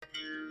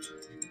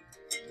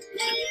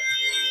Doing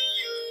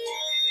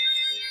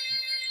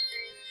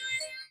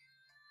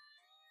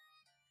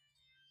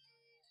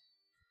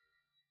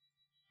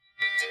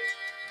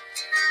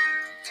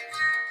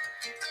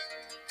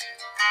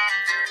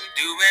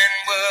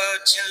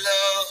what you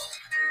love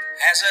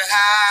has a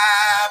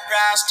high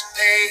price to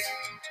pay.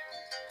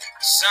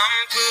 Some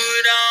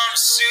put on a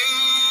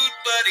suit,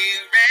 but he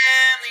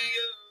ran the.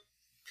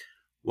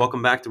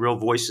 Welcome back to Real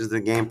Voices of the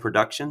Game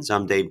Productions.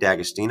 I'm Dave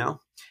Dagostino,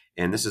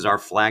 and this is our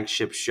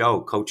flagship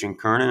show, Coaching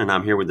Kernan, and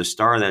I'm here with the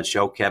star of that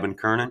show, Kevin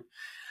Kernan.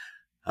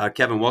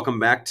 Kevin, welcome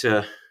back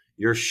to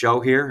your show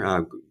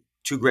here.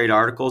 Two great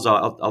articles.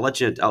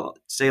 I'll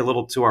say a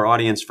little to our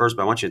audience first,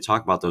 but I want you to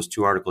talk about those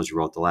two articles you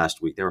wrote the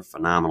last week. They were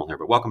phenomenal here.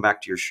 But welcome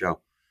back to your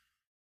show.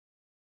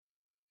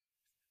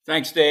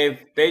 Thanks,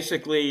 Dave.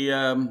 Basically,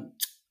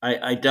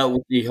 I dealt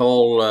with the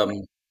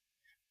whole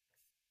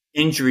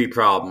injury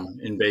problem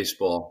in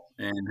baseball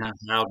and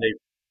how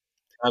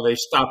they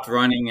stopped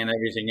running and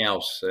everything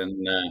else,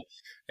 and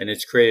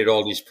it's created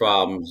all these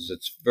problems.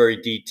 It's very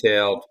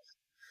detailed,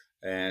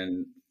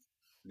 and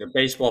the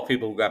baseball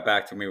people who got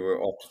back to me were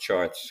off the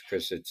charts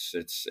because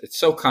it's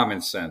so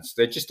common sense.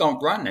 They just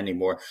don't run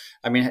anymore.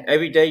 I mean,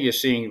 every day you're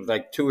seeing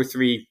like 2 or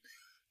 3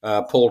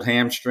 pulled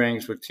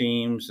hamstrings with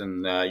teams,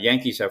 and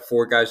Yankees have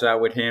 4 guys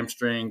out with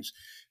hamstrings.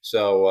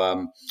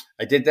 So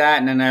I did that,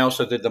 and then I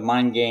also did the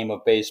mind game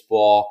of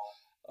baseball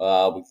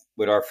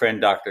with our friend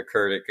Dr.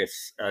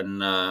 Curtis,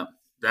 and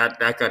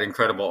that got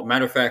incredible.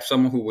 Matter of fact,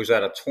 someone who was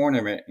at a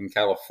tournament in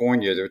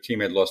California, their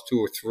team had lost 2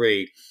 or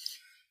 3.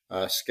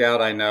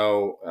 Scout I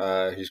know,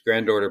 his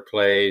granddaughter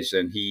plays,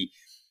 and he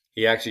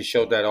actually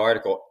showed that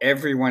article.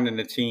 Everyone in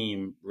the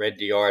team read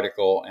the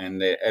article,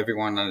 and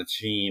everyone on the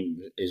team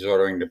is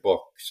ordering the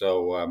book.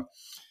 So,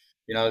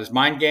 there's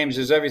mind games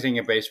is everything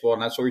in baseball,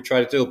 and that's what we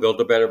try to do,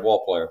 build a better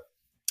ball player.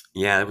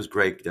 Yeah, it was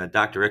great.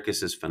 Dr.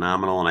 Ickes is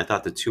phenomenal, and I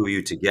thought the two of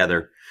you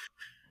together,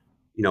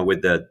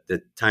 with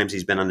the times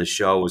he's been on the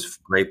show was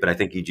great, but I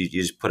think you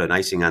just put an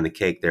icing on the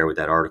cake there with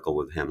that article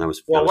with him.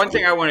 One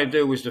thing I want to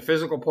do was the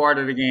physical part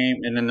of the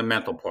game and then the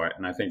mental part,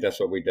 and I think that's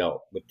what we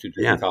dealt with 2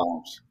 different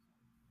columns.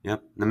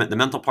 Yep. The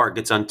mental part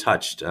gets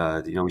untouched.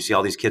 We see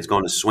all these kids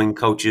going to swing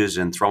coaches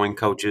and throwing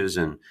coaches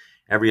and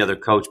every other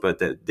coach, but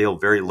they deal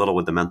very little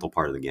with the mental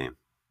part of the game.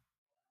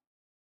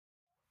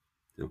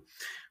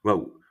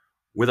 Well,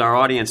 with our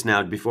audience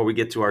now, before we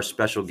get to our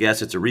special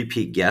guest, it's a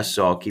repeat guest,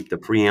 so I'll keep the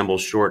preamble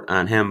short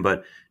on him,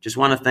 but just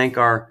want to thank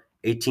our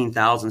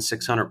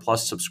 18,600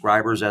 plus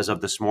subscribers as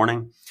of this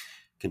morning.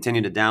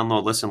 Continue to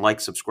download, listen, like,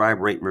 subscribe,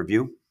 rate, and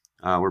review.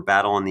 We're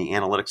battling the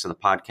analytics of the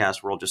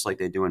podcast world just like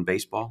they do in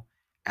baseball.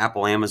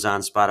 Apple,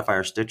 Amazon, Spotify,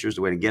 or Stitcher is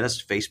the way to get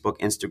us. Facebook,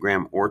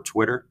 Instagram, or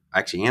Twitter.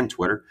 Actually, and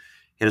Twitter.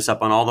 Hit us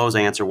up on all those.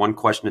 I answer one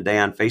question a day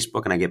on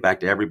Facebook, and I get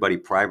back to everybody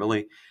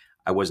privately.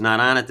 I was not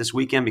on it this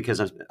weekend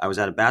because I was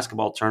at a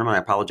basketball tournament. I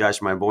apologize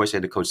for my voice. I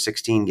had to coach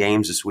 16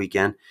 games this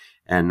weekend,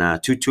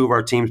 and two of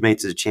our teams made it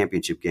to the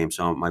championship game.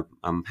 So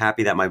I'm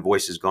happy that my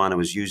voice is gone. It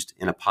was used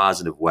in a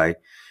positive way.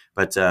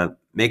 But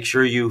make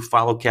sure you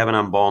follow Kevin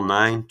on Ball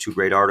 9, 2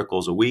 great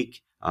articles a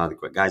week.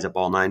 The guys at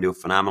Ball 9 do a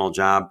phenomenal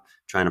job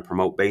trying to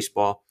promote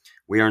baseball.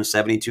 We are in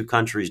 72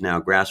 countries now,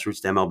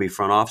 grassroots to MLB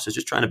front offices,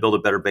 just trying to build a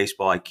better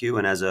baseball IQ.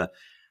 And as a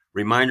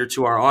reminder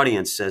to our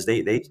audience, says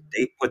they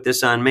put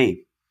this on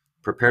me.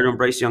 Prepare to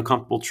embrace the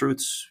uncomfortable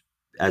truths.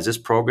 As this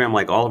program,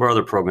 like all of our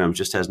other programs,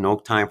 just has no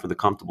time for the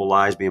comfortable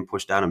lies being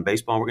pushed out in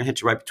baseball. We're going to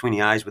hit you right between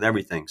the eyes with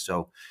everything.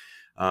 So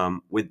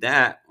with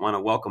that, I want to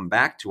welcome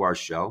back to our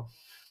show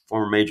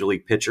former Major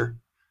League pitcher,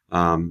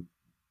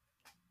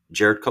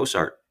 Jared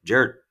Cosart.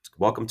 Jared,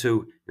 welcome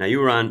to – now you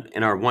were on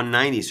in our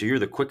 190, so you're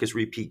the quickest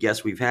repeat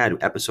guest we've had,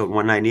 episode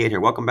 198 here.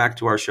 Welcome back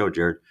to our show,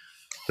 Jared.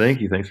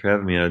 Thank you. Thanks for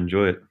having me. I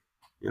enjoy it.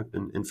 Yep.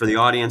 And for the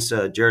audience,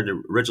 Jared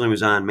originally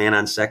was on Man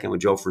on Second with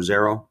Joe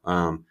Frizzero.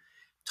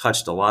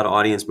 Touched a lot of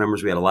audience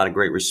members. We had a lot of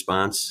great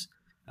response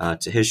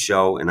to his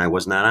show, and I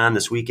was not on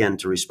this weekend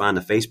to respond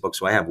to Facebook,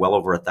 so I have well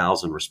over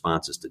 1,000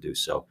 responses to do.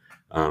 So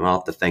I'll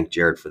have to thank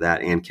Jared for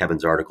that and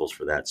Kevin's articles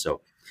for that.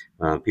 So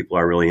people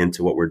are really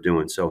into what we're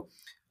doing. So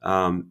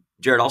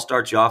Jared, I'll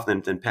start you off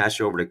and then pass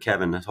you over to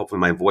Kevin.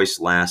 Hopefully my voice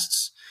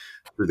lasts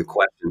through the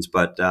questions.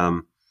 But,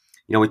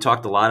 we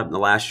talked a lot in the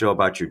last show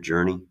about your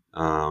journey,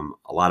 a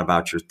lot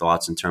about your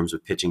thoughts in terms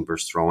of pitching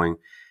versus throwing,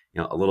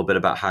 a little bit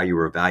about how you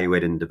were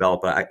evaluated and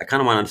developed. But I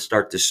kind of wanted to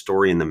start this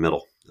story in the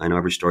middle. I know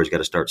every story's got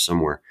to start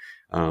somewhere.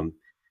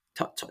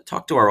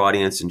 Talk to our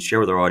audience and share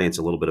with our audience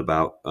a little bit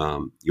about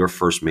your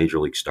first major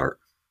league start.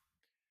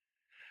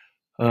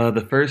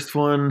 The first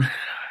one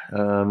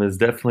is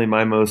definitely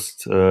my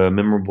most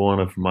memorable one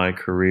of my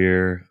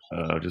career.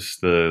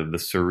 Just the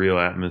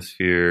surreal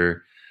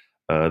atmosphere,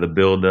 the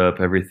build-up,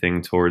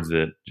 everything towards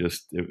it.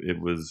 Just it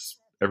was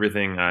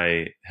everything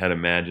I had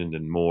imagined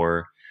and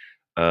more.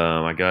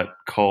 I got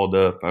called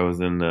up. I was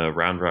in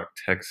Round Rock,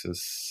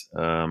 Texas.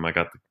 I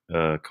got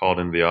called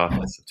into the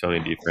office of Tony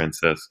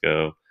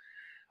DeFrancesco.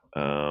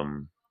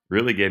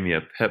 Really gave me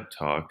a pep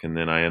talk, and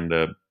then I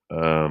ended up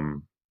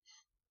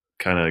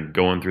kind of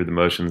going through the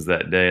motions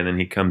that day, and then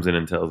he comes in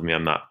and tells me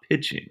I'm not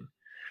pitching.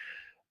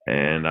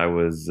 And I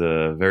was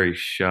very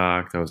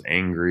shocked. I was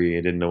angry.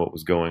 I didn't know what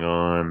was going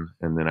on.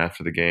 And then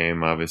after the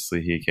game,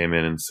 obviously, he came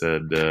in and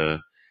said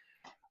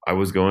I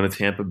was going to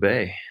Tampa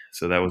Bay.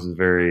 So that was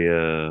very,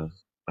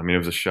 it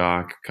was a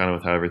shock kind of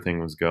with how everything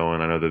was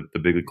going. I know that the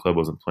big league club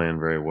wasn't playing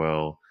very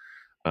well,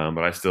 but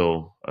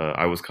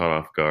I was caught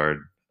off guard.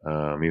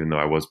 Even though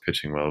I was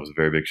pitching well, it was a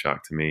very big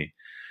shock to me.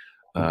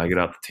 I get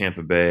out to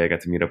Tampa Bay. I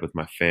got to meet up with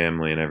my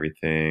family and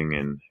everything,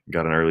 and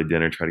got an early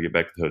dinner. Tried to get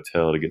back to the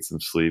hotel to get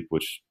some sleep,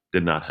 which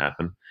did not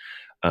happen.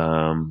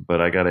 But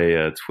I got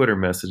a Twitter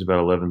message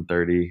about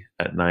 11:30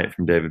 at night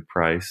from David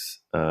Price,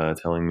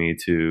 telling me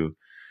to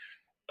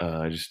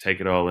just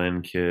take it all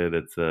in, kid.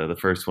 It's the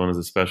first one is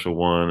a special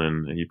one,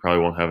 and you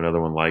probably won't have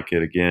another one like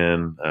it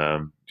again.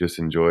 Just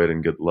enjoy it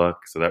and good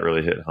luck. So that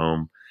really hit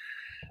home.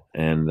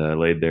 And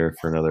laid there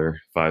for another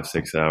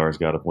 5-6 hours.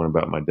 Got up, went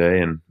about my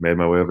day, and made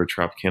my way over to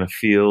Tropicana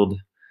Field.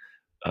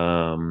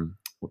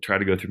 Tried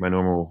to go through my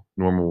normal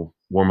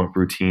warm up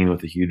routine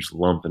with a huge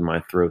lump in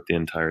my throat the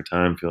entire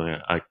time, feeling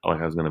like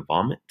I was going to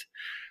vomit.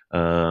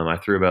 I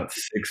threw about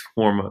 6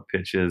 warm up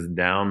pitches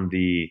down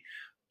the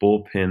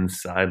bullpen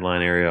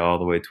sideline area all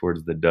the way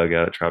towards the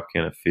dugout at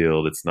Tropicana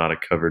Field. It's not a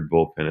covered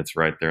bullpen; it's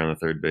right there on the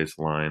third base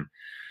line.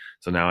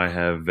 So now I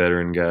have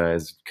veteran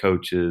guys,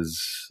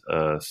 coaches,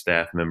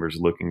 staff members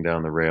looking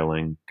down the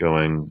railing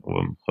going,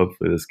 well,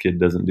 hopefully this kid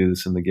doesn't do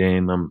this in the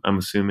game, I'm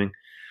assuming.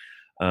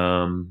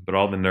 But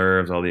all the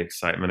nerves, all the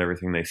excitement,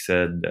 everything they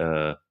said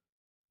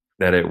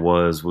that it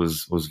was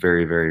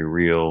very, very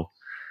real.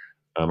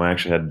 I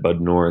actually had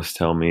Bud Norris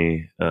tell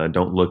me,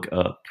 don't look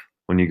up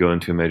when you go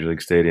into a major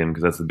league stadium,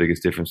 because that's the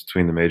biggest difference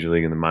between the major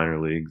league and the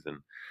minor leagues. And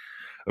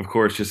of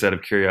course, just out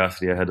of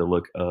curiosity, I had to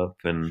look up,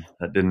 and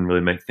that didn't really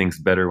make things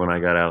better when I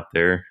got out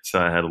there. So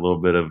I had a little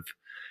bit of,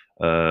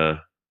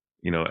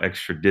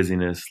 extra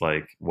dizziness,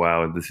 like,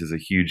 wow, this is a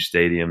huge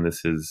stadium.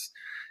 This is,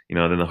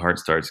 then the heart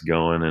starts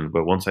going.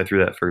 But once I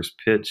threw that first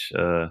pitch,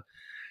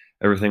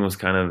 everything was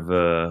kind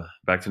of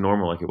back to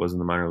normal, like it was in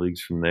the minor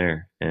leagues from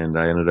there. And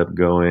I ended up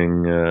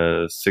going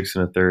 6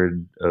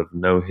 1/3 of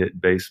no-hit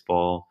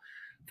baseball.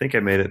 I think I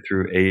made it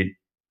through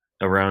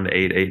around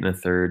 8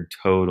 1/3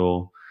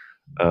 total.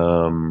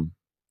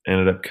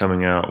 Ended up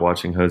coming out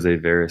watching Jose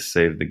Veras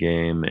save the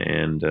game,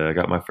 and I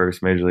got my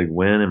first major league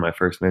win and my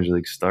first major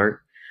league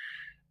start.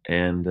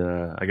 And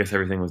I guess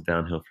everything was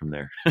downhill from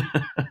there.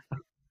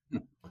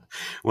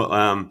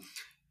 Well,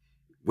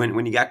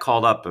 when you got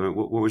called up, I mean,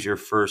 who was your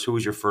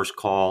first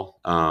call?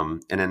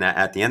 And then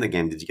at the end of the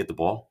game, did you get the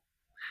ball?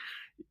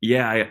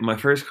 Yeah, my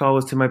first call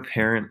was to my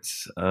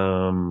parents.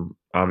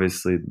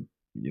 Obviously,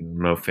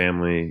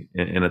 family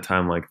in a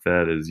time like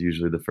that is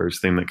usually the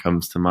first thing that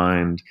comes to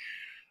mind.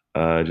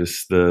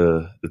 Just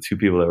the 2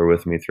 people that were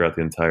with me throughout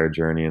the entire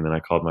journey, and then I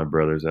called my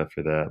brothers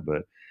after that.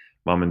 But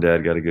mom and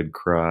dad got a good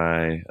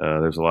cry.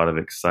 There's a lot of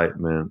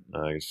excitement.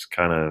 It's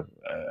kind of,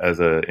 as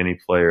any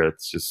player,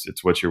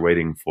 it's what you're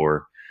waiting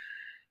for.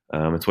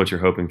 It's what you're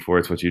hoping for.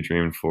 It's what you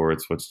dreamed for.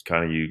 It's what's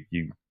kind of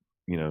you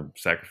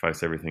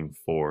sacrifice everything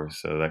for.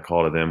 So that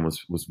call to them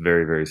was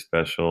very, very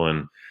special.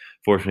 And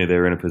fortunately, they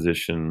were in a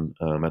position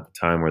at the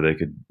time where they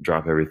could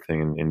drop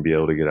everything and be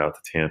able to get out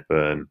to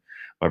Tampa. And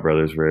my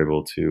brothers were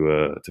able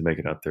to make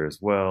it out there as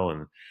well.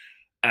 And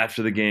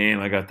after the game,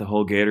 I got the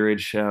whole Gatorade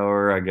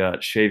shower. I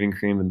got shaving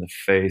cream in the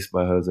face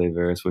by Jose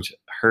Veras, which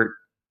hurt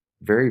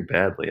very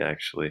badly,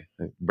 actually.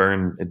 It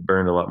burned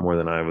a lot more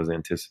than I was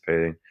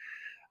anticipating.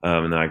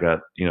 And then I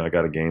got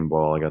a game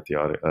ball. I got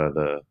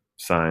the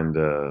signed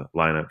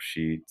lineup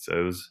sheet.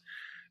 So it was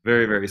a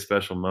very, very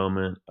special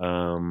moment.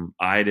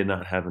 I did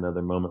not have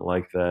another moment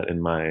like that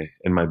in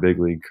my big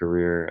league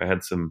career. I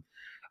had some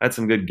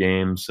good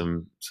games,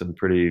 some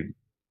pretty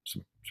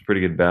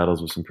good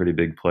battles with some pretty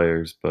big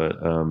players. But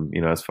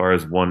as far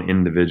as one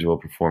individual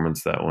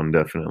performance, that one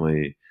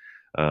definitely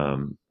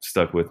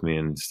stuck with me,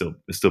 and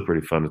it's still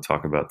pretty fun to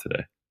talk about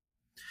today.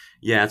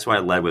 Yeah, that's why I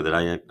led with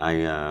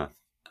it.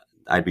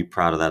 I'd be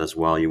proud of that as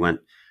well. You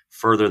went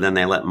further than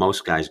they let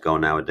most guys go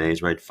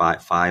nowadays, right? 5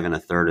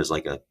 1/3 is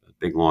like a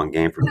big long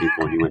game for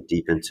people, and you went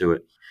deep into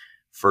it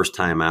first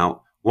time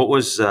out. What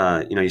was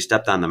you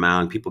stepped on the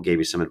mound, people gave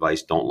you some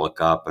advice, don't look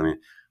up. I mean,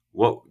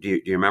 what do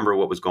you remember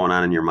what was going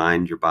on in your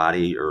mind, your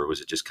body, or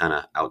was it just kind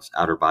of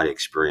outer body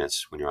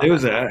experience when you're on? It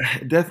was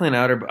definitely an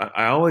outer.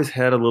 I always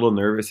had a little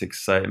nervous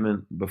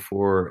excitement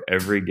before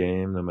every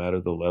game, no matter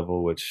the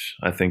level, which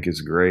I think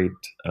is great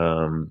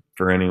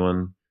for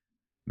anyone.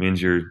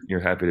 Means you're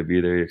happy to be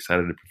there, you're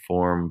excited to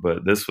perform.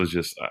 But this was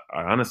just,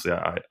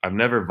 I've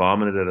never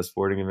vomited at a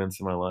sporting event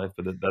in my life,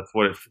 but that's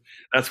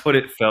what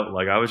it felt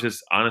like. I was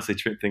just honestly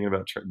thinking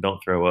about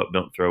don't throw up,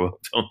 don't throw up,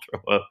 don't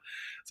throw up.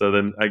 So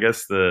then I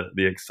guess the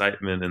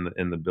excitement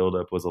and the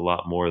buildup was a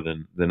lot more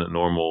than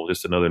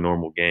just another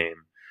normal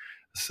game.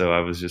 So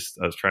I was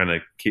trying to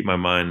keep my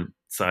mind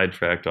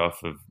sidetracked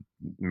off of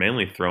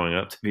mainly throwing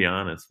up, to be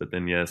honest. But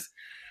then yes,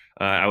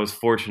 I was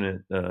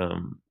fortunate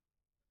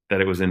that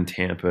it was in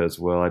Tampa as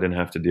well. I didn't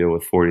have to deal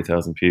with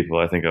 40,000 people.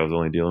 I think I was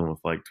only dealing with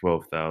like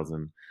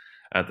 12,000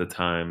 at the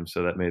time.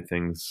 So that made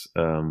things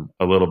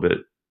a little bit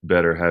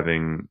better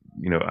having,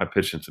 I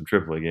pitched in some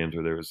AAA games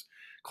where there was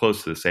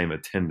close to the same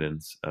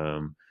attendance.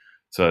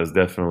 So it was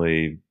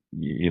definitely,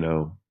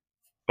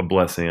 a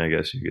blessing, I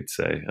guess you could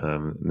say.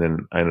 And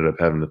then I ended up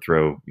having to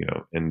throw,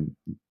 and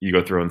you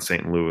go throw in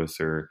St. Louis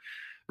or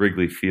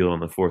Wrigley Field on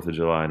the 4th of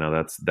July.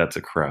 Now that's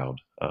a crowd.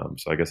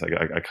 So I guess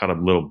I caught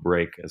a little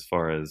break as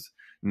far as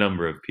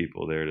number of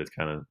people there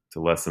to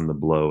lessen the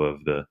blow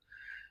of the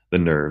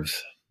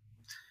nerves.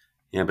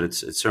 Yeah, but it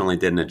certainly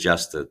didn't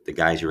adjust the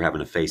guys you're having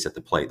to face at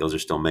the plate. Those are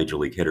still major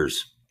league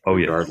hitters, Oh,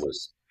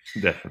 regardless.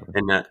 Yes,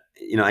 definitely.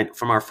 And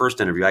from our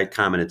first interview, I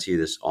commented to you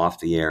this off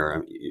the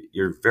air.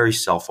 You're very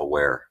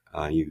self-aware.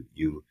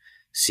 You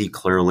see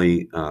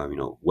clearly,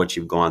 what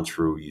you've gone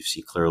through. You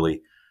see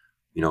clearly,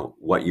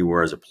 what you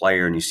were as a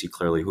player, and you see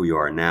clearly who you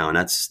are now. And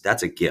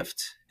that's a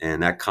gift,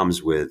 and that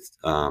comes with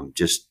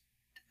just,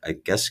 I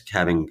guess,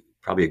 having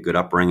probably a good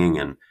upbringing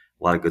and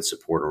a lot of good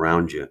support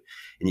around you.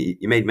 And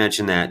you made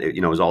mention that it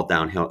was all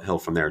downhill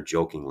from there,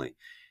 jokingly.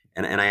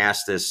 And I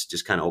asked this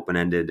just kind of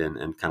open-ended and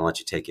kind of let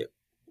you take it.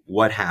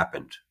 What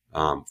happened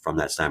from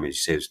that time? As you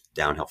say, it was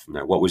downhill from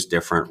there. What was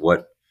different?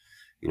 What,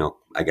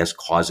 I guess,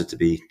 caused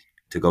it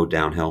to go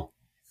downhill?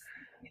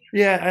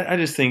 Yeah, I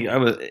just think I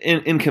was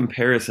in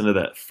comparison to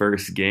that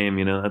first game.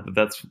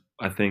 That's,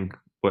 I think,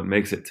 what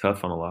makes it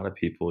tough on a lot of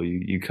people.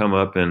 You come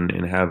up and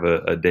have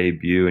a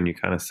debut, and you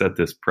kind of set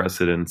this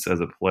precedence as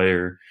a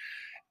player.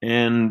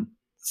 And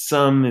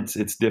some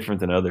it's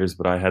different than others,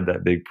 but I had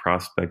that big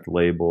prospect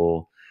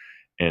label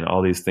and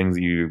all these things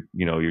that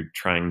you're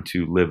trying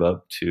to live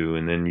up to,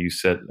 and then you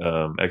set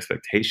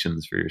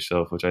expectations for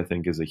yourself, which I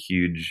think is a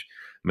huge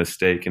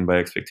mistake. And by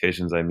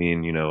expectations, I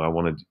mean, I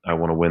want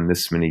to win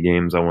this many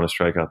games, I want to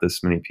strike out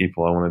this many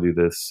people, I want to do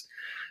this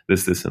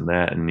and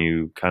that, and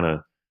you kind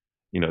of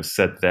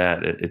set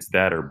that it's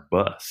that or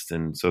bust.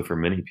 And so for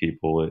many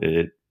people,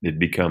 it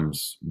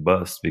becomes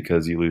bust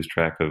because you lose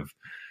track of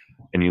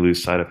and you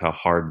lose sight of how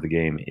hard the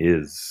game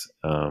is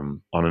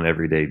on an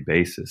everyday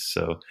basis.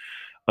 So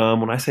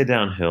when I say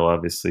downhill,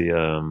 obviously,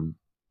 I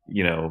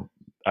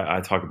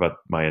talk about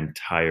my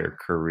entire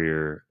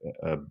career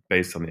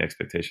based on the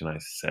expectation I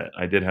set.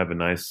 I had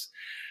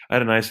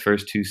a nice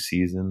first 2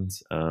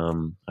 seasons. I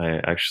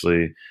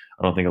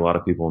don't think a lot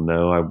of people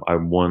know, I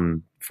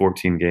won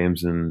 14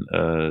 games in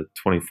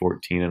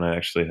 2014, and I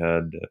actually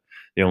had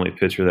the only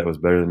pitcher that was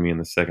better than me in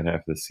the second half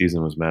of the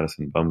season was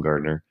Madison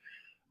Bumgarner.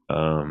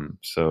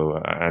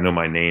 So I know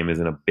my name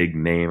isn't a big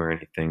name or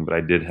anything, but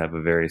I did have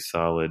a very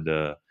solid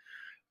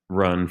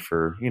run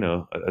for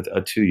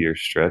a 2-year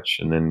stretch,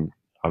 and then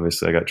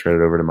obviously I got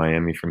traded over to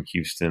Miami from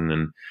Houston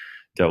and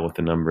dealt with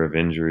a number of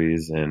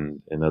injuries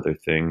and other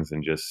things,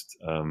 and just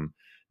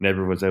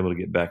never was able to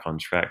get back on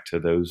track to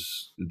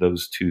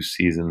those 2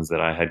 seasons that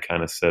I had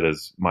kind of set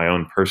as my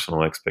own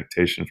personal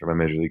expectation for my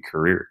major league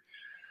career.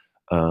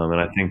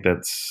 And I think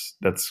that's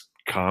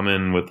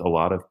common with a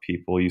lot of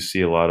people. You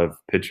see a lot of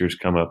pitchers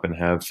come up and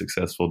have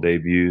successful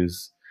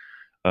debuts.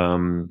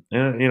 And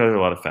there are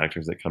a lot of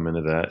factors that come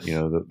into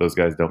that. Those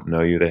guys don't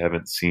know you; they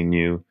haven't seen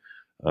you.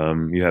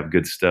 You have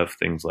good stuff,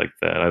 things like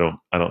that.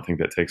 I don't think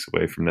that takes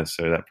away from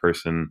necessarily that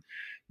person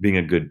being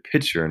a good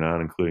pitcher or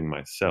not, including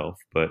myself.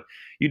 But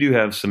you do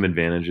have some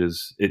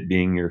advantages, it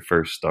being your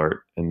first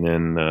start, and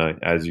then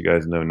as you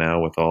guys know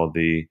now, with all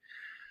the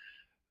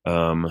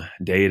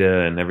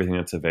data and everything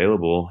that's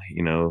available,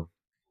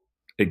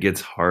 it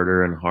gets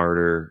harder and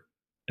harder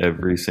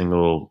every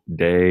single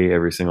day,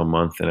 every single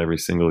month, and every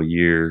single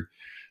year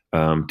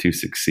to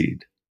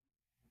succeed.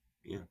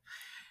 Yeah.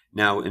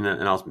 Now, and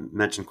I'll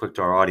mention quick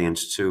to our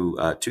audience too,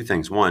 2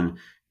 things. One,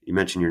 you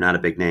mentioned you're not a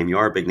big name. You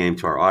are a big name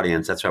to our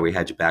audience. That's why we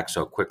had you back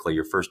so quickly.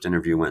 Your first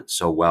interview went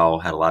so well,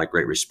 had a lot of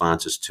great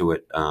responses to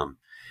it.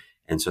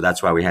 And so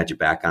that's why we had you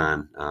back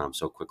on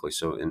so quickly.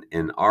 So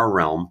in our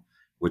realm,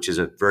 which is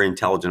a very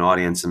intelligent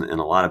audience and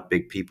a lot of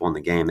big people in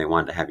the game, they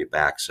wanted to have you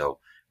back. So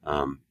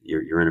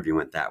your interview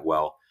went that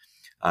well.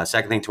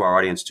 Second thing to our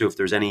audience too, if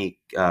there's any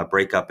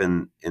breakup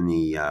in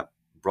the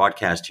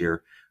broadcast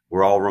here,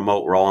 we're all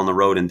remote. We're all on the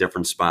road in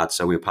different spots.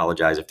 So we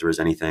apologize if there is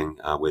anything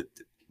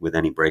with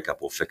any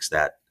breakup. We'll fix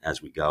that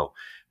as we go.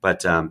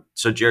 But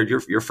so Jared,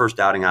 your first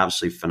outing,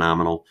 obviously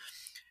phenomenal.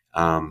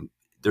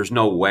 There's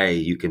no way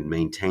you can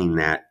maintain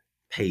that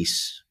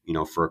pace,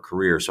 for a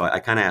career. So I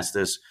kind of asked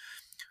this: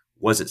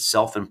 was it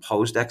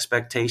self-imposed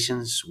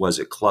expectations? Was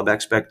it club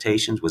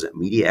expectations? Was it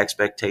media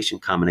expectation?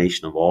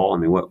 Combination of all? I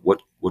mean,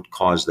 what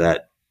caused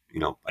that?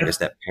 I guess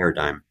that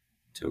paradigm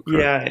to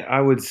occur. Yeah,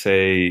 I would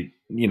say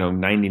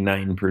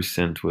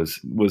 99%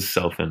 was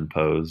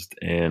self-imposed,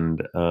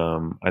 and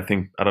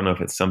I don't know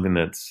if it's something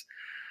that's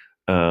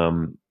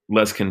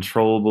less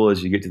controllable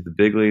as you get to the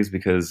big leagues,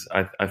 because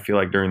I feel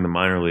like during the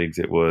minor leagues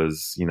it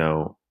was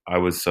I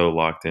was so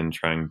locked in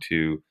trying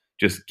to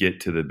just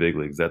get to the big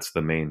leagues. That's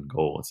the main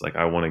goal. It's like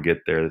I want to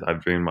get there.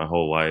 I've dreamed my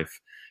whole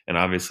life, and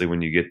obviously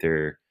when you get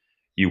there,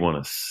 you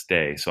want to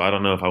stay. So I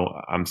don't know if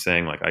I'm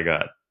saying like I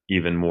got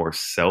even more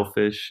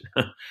selfish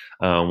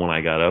when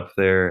I got up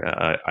there.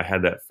 I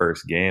had that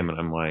first game, and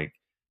I'm like,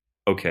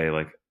 okay,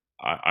 like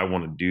I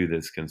want to do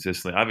this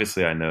consistently.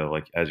 Obviously, I know,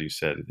 like as you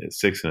said,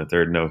 6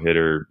 1/3 no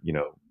hitter,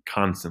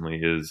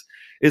 constantly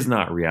is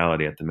not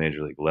reality at the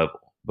major league level.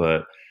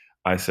 But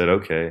I said,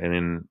 okay. And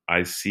then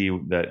I see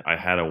that I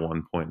had a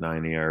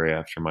 1.9 ERA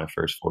after my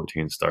first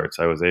 14 starts.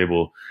 I was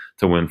able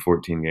to win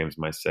 14 games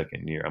my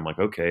second year. I'm like,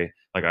 okay,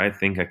 like I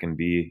think I can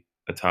be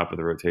a top of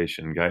the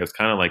rotation guy. It was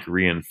kind of like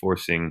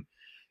reinforcing,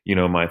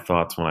 my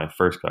thoughts when I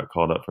first got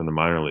called up from the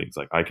minor leagues.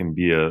 Like I can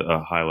be a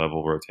high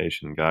level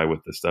rotation guy with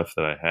the stuff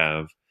that I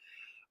have.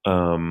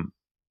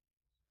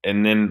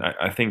 And then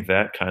I think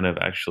that kind of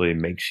actually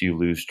makes you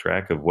lose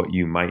track of what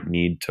you might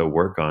need to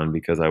work on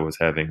because I was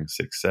having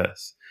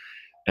success.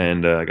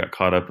 And I got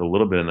caught up a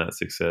little bit in that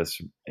success.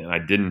 And I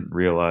didn't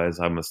realize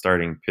I'm a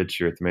starting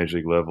pitcher at the major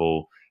league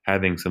level,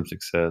 having some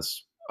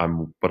success,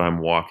 but I'm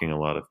walking a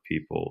lot of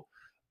people.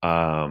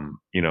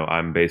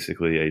 I'm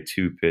basically a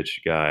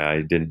 2-pitch guy.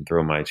 I didn't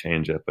throw my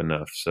changeup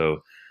enough.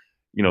 So,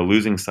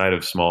 losing sight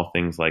of small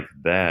things like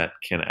that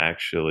can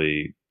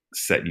actually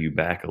set you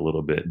back a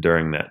little bit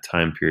during that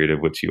time period of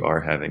which you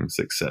are having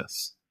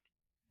success.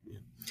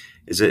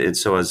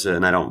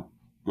 And I don't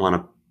want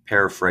to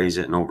paraphrase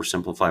it and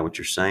oversimplify what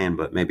you're saying,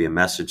 but maybe a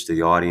message to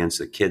the audience,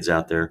 the kids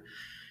out there,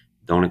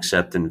 don't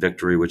accept in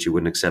victory what you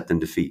wouldn't accept in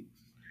defeat.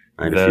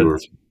 Right?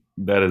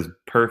 That is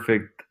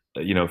perfect.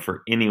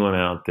 For anyone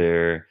out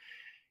there,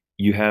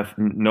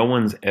 no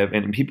one's ever,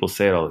 and people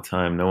say it all the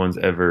time, no one's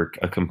ever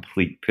a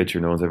complete pitcher.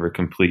 No one's ever a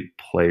complete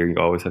player. You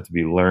always have to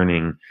be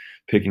learning,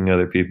 picking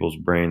other people's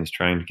brains,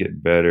 trying to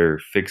get better,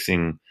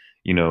 fixing,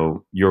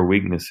 your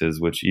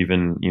weaknesses, which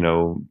even,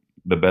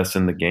 the best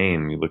in the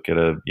game, you look at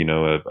a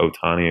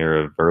Ohtani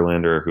or a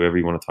Verlander or whoever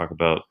you want to talk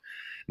about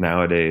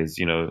nowadays,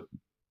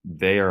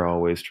 they are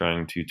always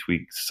trying to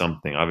tweak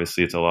something.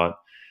 Obviously it's a lot,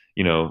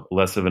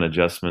 less of an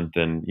adjustment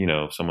than,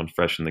 someone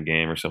fresh in the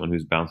game or someone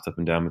who's bounced up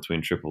and down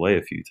between AAA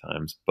a few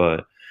times,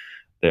 but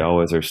they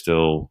always are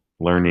still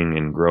learning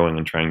and growing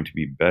and trying to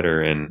be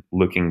better. And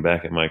looking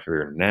back at my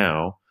career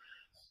now,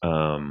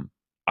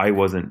 I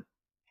wasn't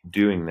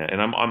doing that.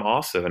 And I'm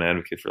also an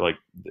advocate for, like,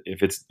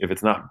 if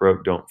it's not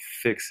broke, don't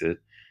fix it.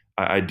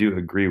 I do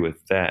agree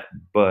with that,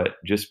 but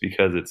just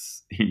because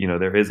it's,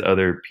 there is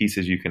other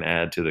pieces you can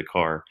add to the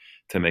car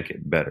to make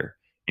it better.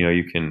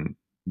 You can,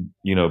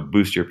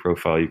 boost your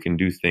profile. You can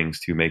do things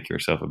to make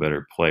yourself a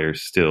better player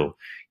still,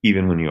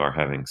 even when you are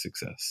having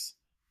success.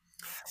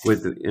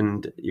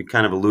 And you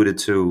kind of alluded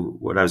to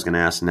what I was going to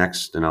ask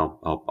next, and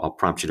I'll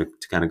prompt you to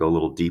kind of go a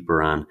little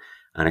deeper on it,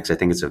 because I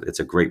think it's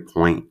a great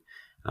point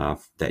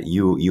that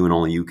you and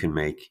only you can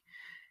make.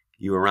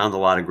 You around a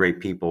lot of great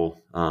people,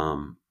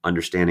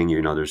 understanding,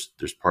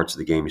 there's parts of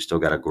the game you still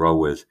got to grow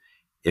with.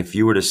 If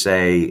you were to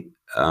say,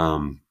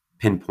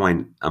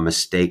 pinpoint a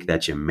mistake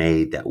that you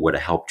made that would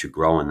have helped you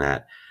grow in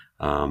that,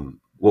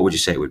 what would you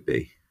say it would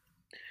be?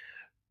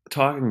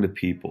 Talking to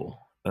people.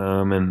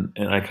 And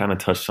I kind of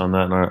touched on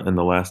that in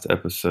the last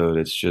episode.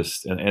 It's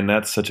just, and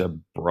that's such a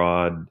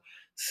broad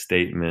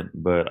statement,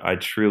 but I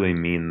truly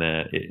mean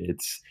that.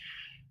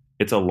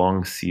 It's a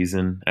long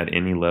season at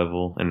any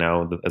level. And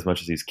now, as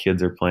much as these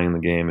kids are playing the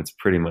game, it's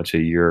pretty much a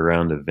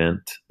year-round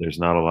event. There's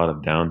not a lot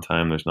of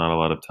downtime. There's not a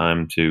lot of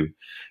time to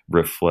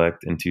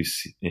reflect and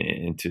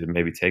to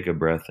maybe take a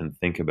breath and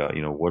think about,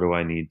 what do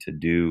I need to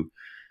do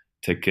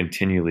to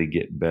continually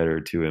get better,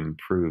 to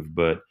improve.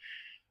 But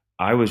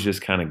I was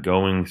just kind of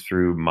going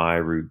through my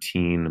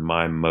routine,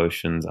 my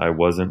motions. I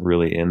wasn't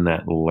really in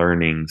that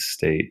learning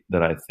state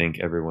that I think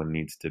everyone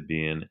needs to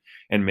be in.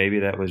 And maybe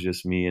that was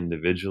just me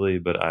individually,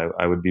 but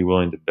I would be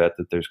willing to bet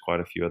that there's quite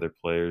a few other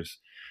players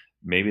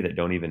maybe that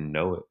don't even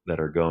know it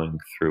that are going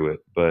through it.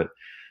 But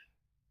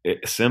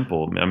it's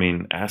simple. I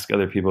mean, ask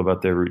other people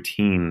about their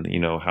routine,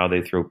 how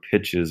they throw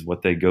pitches,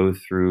 what they go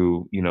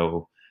through,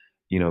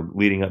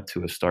 leading up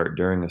to a start,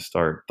 during a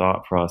start,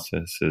 thought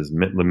processes,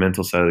 the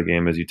mental side of the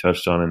game, as you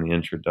touched on in the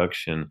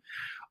introduction,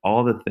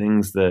 all the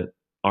things that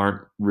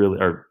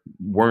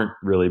weren't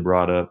really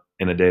brought up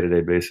in a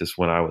day-to-day basis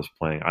when I was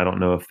playing. I don't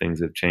know if things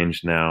have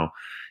changed now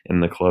in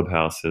the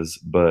clubhouses,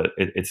 but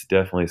it's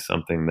definitely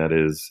something that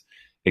is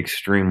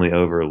extremely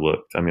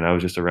overlooked. I mean, I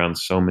was just around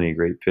so many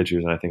great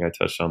pitchers, and I think I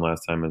touched on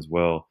last time as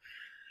well,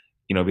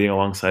 being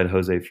alongside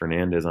Jose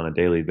Fernandez on a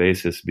daily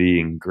basis,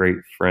 being great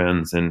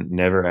friends, and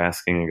never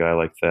asking a guy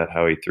like that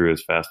how he threw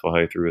his fastball, how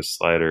he threw his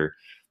slider.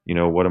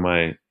 What am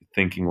I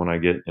thinking when I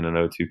get in an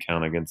 0-2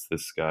 count against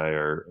this guy?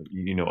 Or,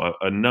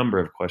 a number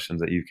of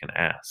questions that you can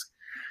ask.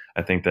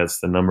 I think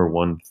that's the number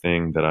one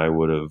thing that I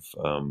would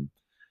have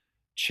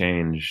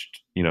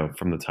changed,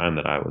 from the time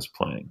that I was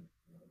playing.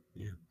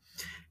 Yeah.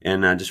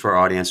 And just for our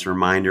audience, a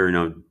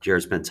reminder,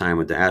 Jared spent time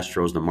with the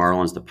Astros, the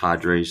Marlins, the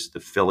Padres,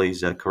 the Phillies.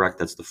 Is that correct?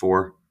 That's the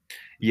four?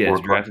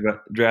 Yes,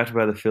 drafted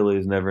by the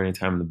Phillies, never any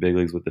time in the big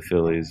leagues with the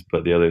Phillies,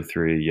 but the other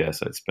three,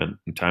 yes, I spent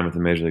time at the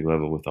major league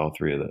level with all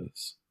three of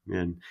those.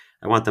 And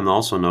I want them to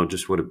also know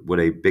just what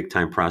a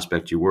big-time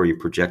prospect you were. You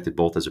projected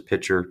both as a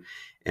pitcher,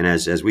 and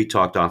as we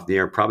talked off the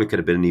air, probably could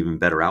have been an even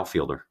better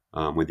outfielder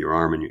with your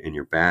arm and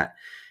your bat.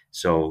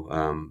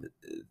 So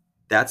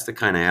that's the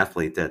kind of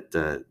athlete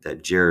that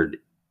Jared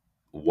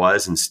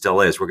was and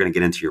still is. We're going to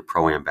get into your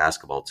pro-am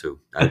basketball too.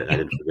 I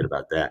didn't forget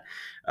about that.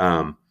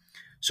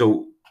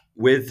 So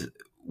with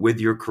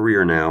your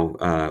career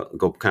now,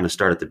 go kind of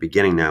start at the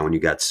beginning now when you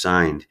got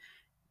signed.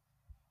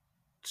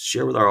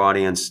 Share with our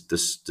audience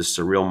this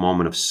surreal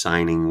moment of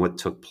signing, what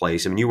took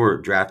place. I mean, you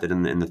were drafted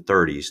in the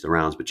 30s, the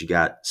rounds, but you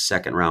got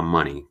second round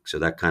money. So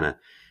that kind of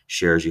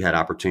shares. You had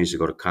opportunities to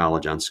go to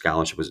college on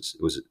scholarship. Was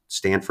it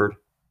Stanford?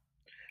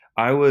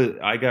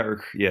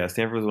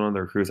 Stanford was one of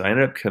the recruits. I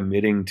ended up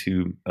committing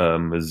to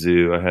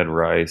Mizzou. I had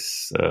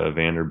Rice,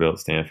 Vanderbilt,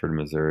 Stanford,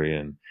 Missouri,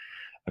 and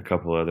a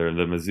couple other.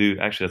 The Mizzou,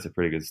 actually, that's a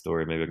pretty good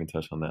story. Maybe I can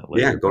touch on that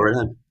later. Yeah, go right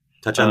ahead.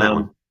 Touch on that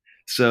one.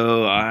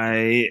 So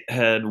I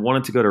had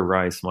wanted to go to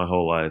Rice my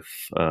whole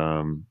life.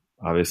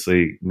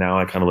 Obviously, now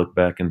I kind of look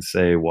back and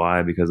say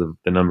why, because of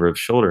the number of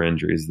shoulder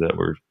injuries that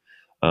were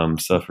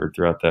suffered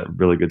throughout that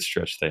really good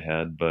stretch they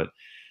had. But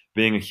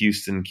being a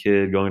Houston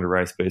kid, going to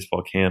Rice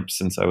baseball camp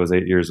since I was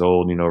 8 years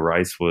old,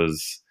 Rice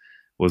was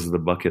the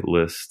bucket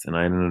list, and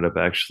I ended up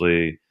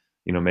actually,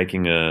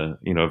 making a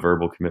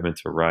verbal commitment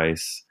to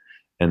Rice.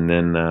 And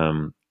then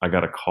I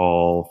got a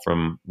call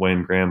from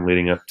Wayne Graham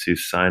leading up to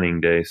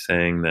signing day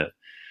saying that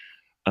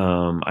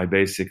my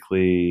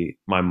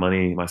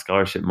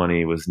scholarship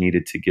money was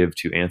needed to give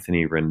to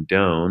Anthony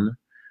Rendon,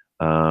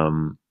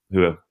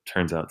 who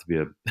turns out to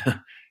be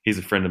he's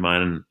a friend of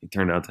mine, and he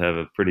turned out to have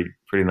a pretty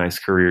nice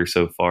career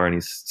so far, and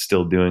he's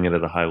still doing it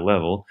at a high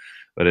level.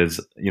 But it's,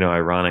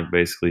 ironic,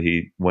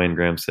 basically, Wayne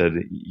Graham said,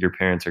 your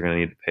parents are going to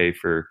need to pay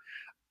for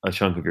a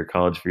chunk of your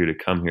college for you to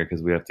come here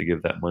because we have to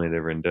give that money to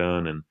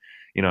Rendon. And,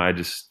 I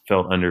just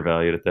felt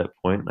undervalued at that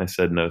point. And I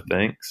said, no,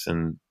 thanks.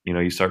 And,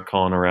 you start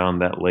calling around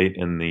that late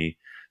in the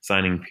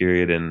signing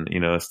period, and,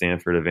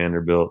 Stanford, a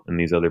Vanderbilt, and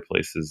these other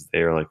places, they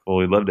are like, well,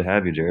 we'd love to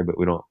have you, Jared, but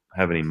we don't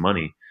have any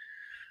money.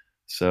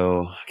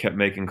 So kept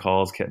making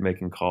calls.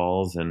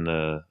 And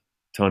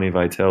Tony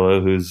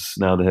Vitello, who's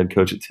now the head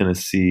coach at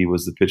Tennessee,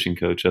 was the pitching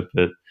coach up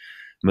at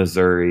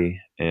Missouri.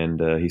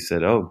 And he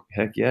said, oh,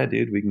 heck yeah,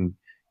 dude, we can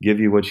give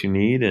you what you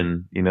need,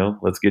 and,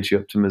 let's get you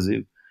up to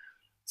Mizzou.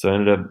 So I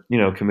ended up,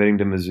 committing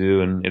to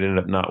Mizzou, and it ended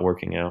up not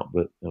working out,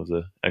 but it was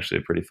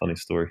actually a pretty funny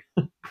story.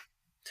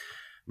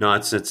 No,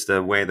 it's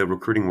the way of the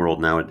recruiting world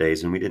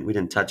nowadays, and we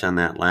didn't touch on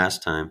that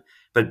last time.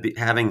 But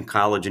having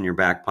college in your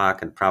back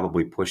pocket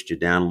probably pushed you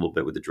down a little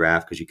bit with the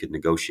draft because you could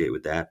negotiate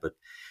with that. But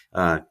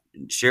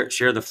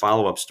share the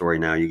follow up story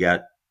now. You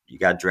got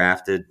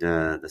drafted.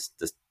 The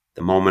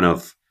moment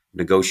of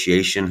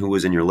negotiation. Who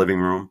was in your living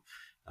room,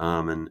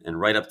 and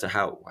right up to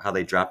how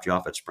they dropped you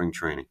off at spring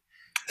training.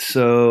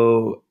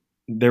 So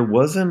there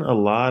wasn't a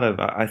lot of.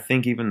 I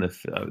think even the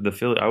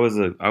Philly. I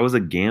was a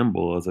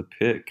gamble as a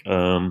pick.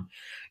 I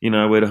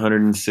weighed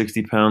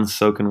 160 pounds,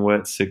 soaking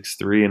wet,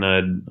 6'3", and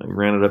I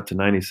ran it up to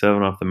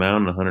 97 off the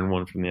mound and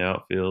 101 from the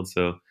outfield.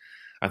 So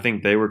I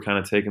think they were kind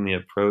of taking the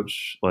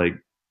approach, like,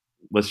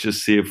 let's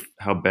just see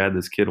how bad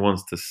this kid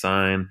wants to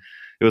sign.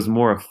 It was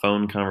more a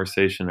phone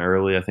conversation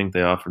early. I think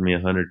they offered me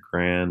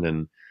 $100,000,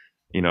 and,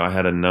 I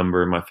had a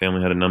number, my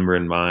family had a number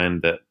in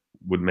mind that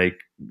would make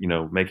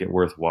it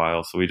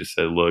worthwhile. So we just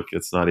said, look,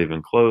 it's not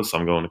even close.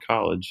 I'm going to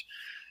college.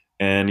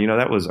 And,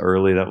 that was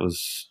early. That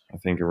was, I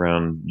think,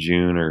 around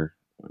June, or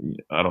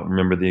I don't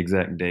remember the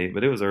exact date,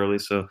 but it was early.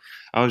 So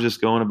I was just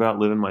going about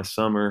living my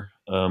summer,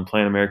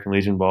 playing American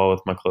Legion ball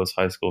with my close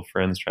high school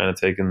friends, trying to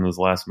take in those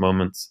last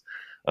moments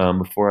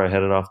before I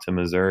headed off to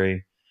Missouri.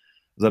 I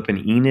was up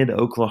in Enid,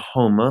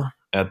 Oklahoma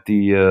at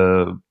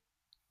the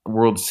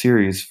World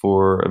Series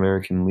for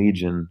American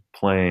Legion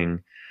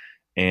playing.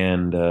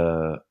 And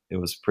it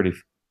was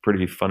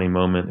pretty funny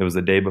moment. It was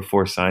the day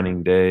before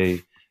signing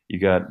day. You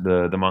got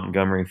the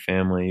Montgomery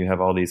family. You have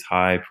all these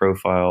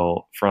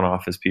high-profile front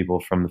office people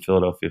from the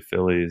Philadelphia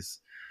Phillies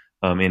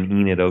in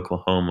Enid,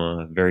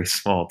 Oklahoma, a very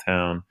small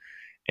town.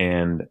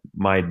 And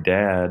my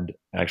dad,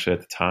 actually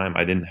at the time,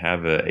 I didn't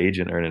have an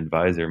agent or an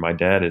advisor. My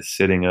dad is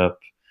sitting up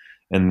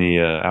in the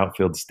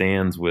outfield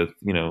stands with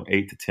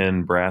 8 to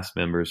 10 brass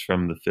members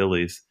from the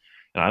Phillies.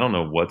 And I don't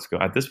know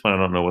at this point, I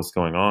don't know what's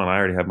going on. I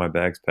already have my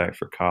bags packed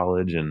for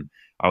college, and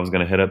I was going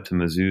to head up to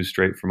Mizzou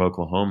straight from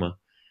Oklahoma.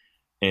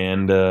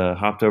 And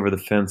hopped over the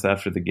fence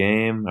after the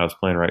game. I was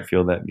playing right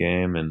field that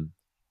game, and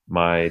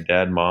my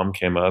dad and mom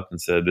came up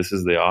and said, this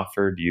is the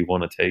offer. Do you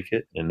want to take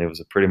it? And it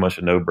was pretty much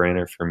a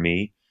no-brainer for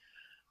me.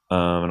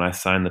 And I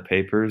signed the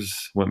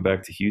papers, went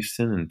back to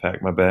Houston, and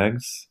packed my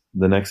bags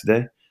the next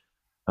day.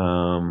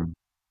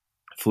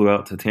 Flew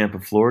out to Tampa,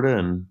 Florida,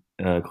 and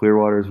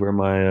Clearwater is where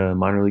my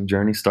minor league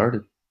journey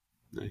started.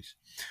 Nice.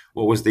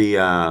 What was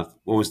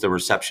the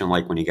reception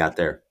like when you got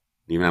there?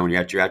 When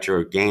you're at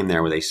your game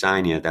there where they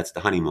sign you, that's the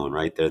honeymoon,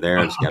 right? They're there.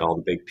 It's got all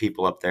the big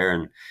people up there,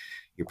 and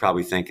you're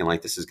probably thinking,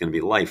 like, this is going to be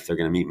life. They're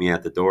going to meet me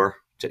at the door.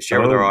 Share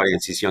with our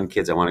audience, these young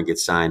kids that want to get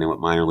signed, and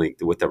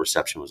what the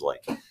reception was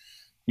like.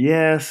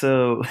 Yeah,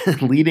 so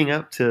leading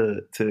up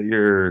to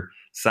your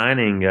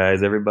signing,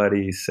 guys,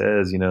 everybody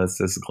says, it's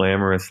this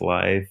glamorous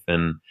life,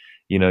 and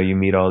you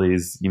meet all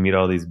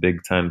these big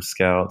time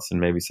scouts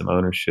and maybe some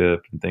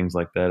ownership and things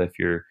like that. If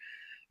you're,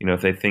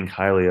 if they think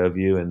highly of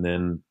you, and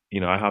then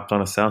I hopped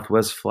on a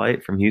Southwest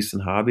flight from Houston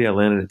Hobby. I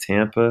landed at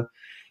Tampa.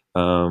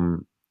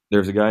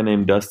 There's a guy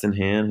named Dustin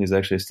Hand who's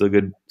actually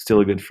still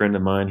a good friend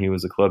of mine. He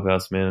was a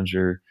clubhouse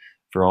manager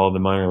for all the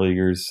minor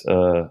leaguers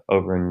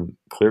over in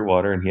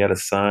Clearwater, and he had a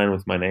sign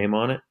with my name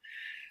on it.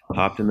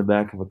 Hopped in the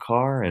back of a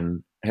car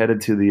and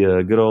headed to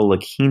the good old La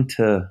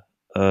Quinta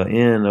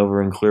Inn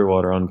over in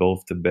Clearwater on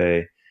Gulf to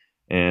Bay.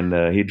 And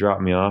he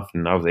dropped me off,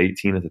 and I was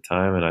 18 at the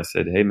time. And I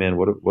said, "Hey, man,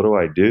 what do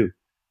I do?"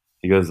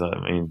 He goes, "I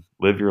mean,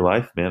 live your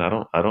life, man. I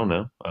don't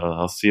know.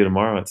 I'll see you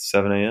tomorrow at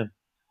 7 a.m."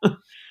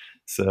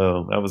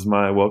 So that was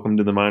my welcome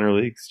to the minor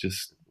leagues.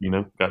 Just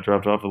got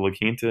dropped off at La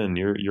Quinta, and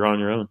you're on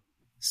your own.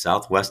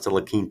 Southwest of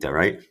La Quinta,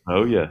 right?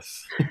 Oh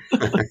yes.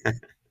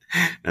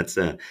 That's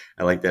I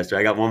like that. So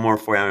I got one more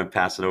for you. I'm going to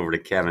pass it over to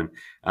Kevin.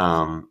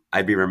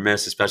 I'd be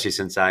remiss, especially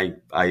since I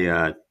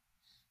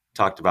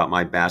talked about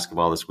my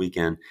basketball this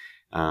weekend.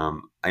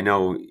 I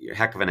know you're a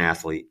heck of an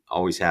athlete,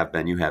 always have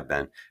been. You have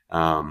been.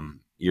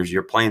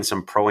 You're playing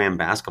some pro-am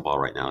basketball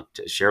right now.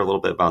 Share a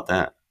little bit about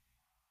that.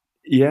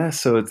 Yeah,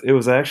 so it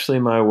was actually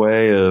my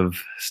way of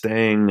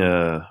staying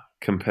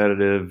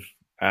competitive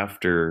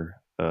after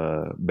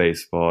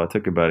baseball. I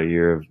took about a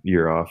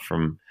year off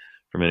from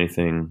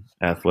anything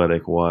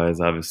athletic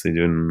wise. Obviously,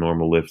 doing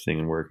normal lifting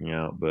and working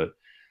out, but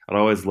I'd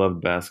always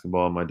loved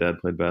basketball. My dad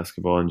played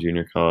basketball in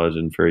junior college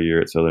and for a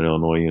year at Southern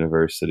Illinois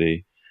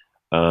University.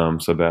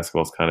 So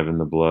basketball's kind of in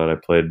the blood. I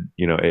played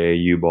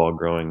AAU ball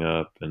growing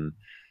up, and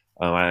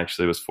I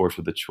actually was forced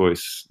with the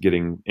choice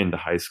getting into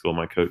high school.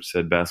 My coach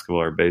said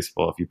basketball or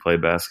baseball. If you play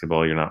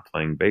basketball, you're not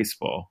playing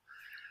baseball.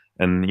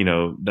 And,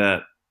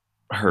 that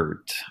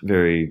hurt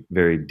very,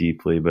 very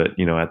deeply. But,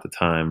 at the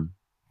time,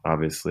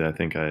 obviously, I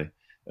think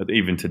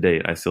even to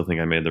date, I still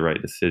think I made the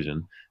right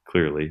decision,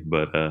 clearly.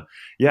 But,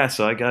 yeah,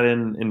 so I got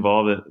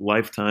involved at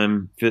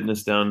Lifetime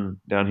Fitness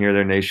down here.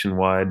 They're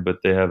nationwide,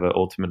 but they have an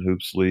Ultimate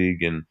Hoops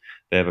League, and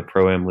they have a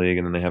Pro-Am League,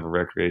 and then they have a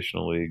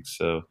recreational league.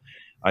 So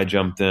I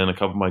jumped in. A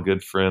couple of my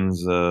good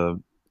friends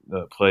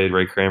played.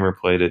 Ray Kramer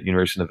played at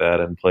University of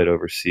Nevada and played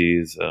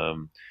overseas.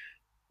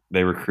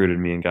 They recruited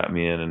me and got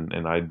me in,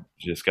 and I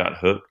just got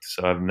hooked.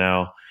 So I'm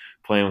now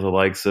playing with the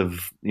likes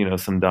of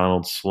some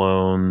Donald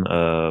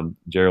Sloan,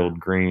 Gerald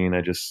Green.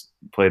 I just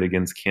played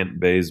against Kent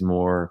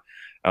Bazemore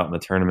out in the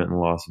tournament in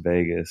Las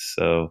Vegas.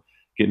 So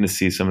getting to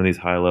see some of these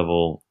high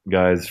level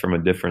guys from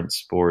a different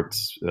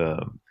sports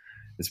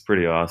is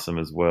pretty awesome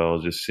as well.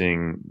 Just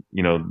seeing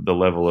the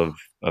level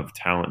of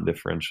talent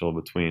differential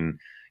between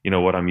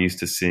what I'm used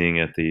to seeing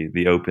at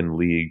the open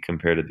league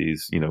compared to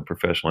these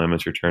professional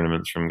amateur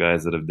tournaments from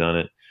guys that have done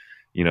it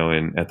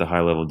at the high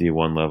level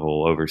D1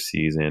 level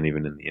overseas and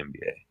even in the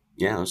NBA.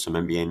 Yeah, those some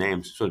NBA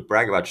names. So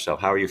brag about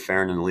yourself. How are you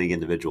faring in the league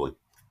individually?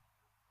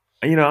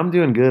 I'm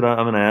doing good.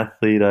 I'm an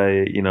athlete.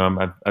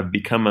 I've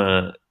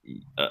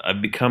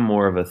become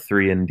more of a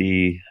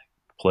 3-and-D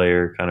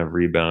player, kind of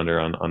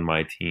rebounder on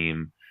my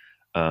team.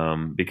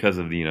 Because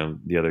of the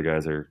other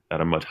guys are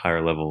at a much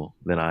higher level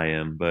than I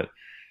am. But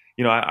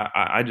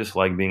I just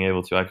like being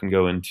able to. I can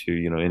go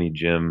into any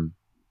gym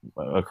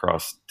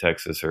across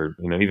Texas or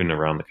even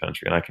around the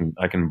country, and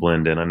I can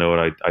blend in. I know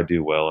what I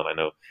do well, and I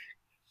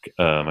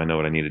know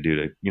what I need to do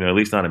to at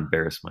least not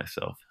embarrass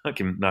myself. I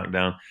can knock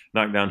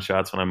down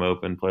shots when I'm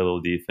open, play a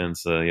little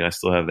defense. I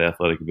still have the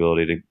athletic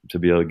ability to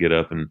be able to get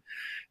up and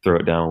throw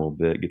it down a little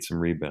bit, get some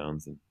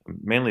rebounds, and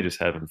mainly just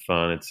having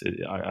fun.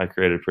 I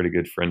created a pretty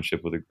good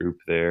friendship with a group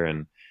there,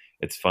 and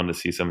it's fun to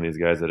see some of these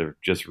guys that have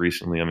just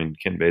recently. I mean,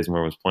 Kent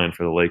Bazemore was playing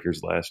for the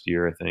Lakers last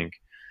year, I think.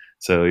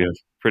 So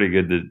it's pretty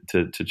good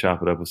to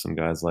chop it up with some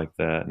guys like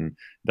that. And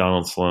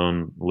Donald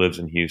Sloan lives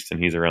in Houston.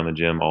 He's around the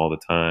gym all the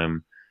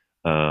time.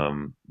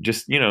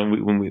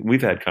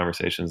 We've had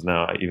conversations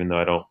now, even though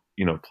I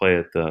don't play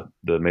at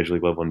the major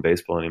league level in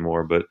baseball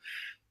anymore, but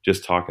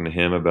just talking to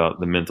him about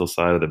the mental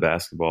side of the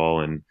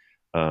basketball and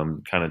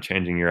kind of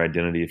changing your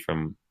identity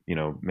from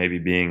maybe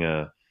being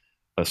a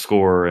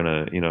scorer and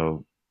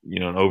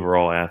an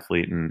overall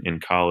athlete in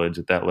college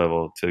at that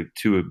level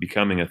to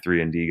becoming a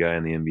 3-and-D guy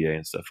in the NBA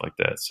and stuff like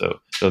that. So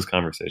those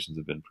conversations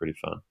have been pretty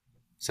fun.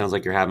 Sounds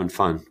like you're having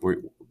fun.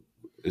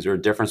 Is there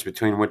a difference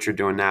between what you're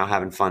doing now,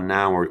 having fun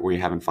now, or were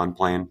you having fun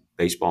playing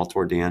baseball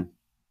toward the end?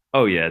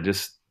 Oh yeah,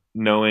 just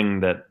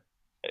knowing that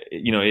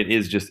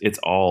it's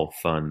all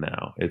fun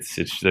now.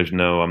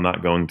 I'm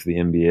not going to the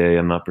NBA.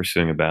 I'm not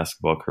pursuing a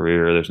basketball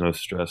career. There's no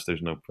stress.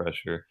 There's no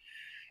pressure.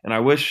 And I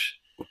wish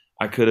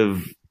I could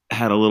have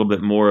had a little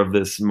bit more of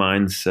this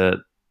mindset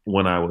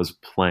when I was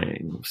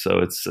playing.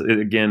 So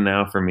again,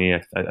 now for me, I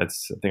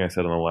think I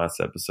said on the last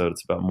episode,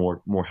 it's about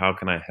more how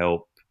can I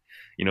help?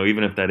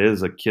 Even if that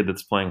is a kid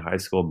that's playing high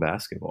school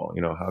basketball,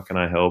 how can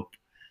I help,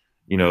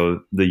 the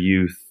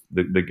youth,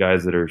 the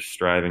guys that are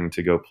striving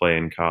to go play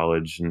in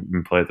college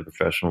and play at the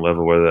professional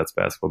level, whether that's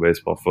basketball,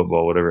 baseball,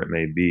 football, whatever it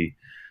may be.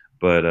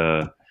 But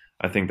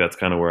I think that's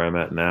kind of where I'm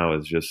at now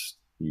is just,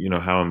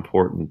 how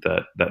important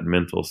that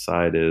mental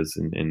side is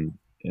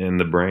in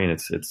the brain.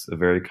 It's a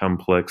very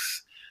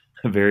complex,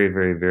 very,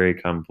 very, very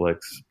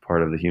complex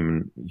part of the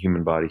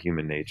human body,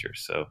 human nature.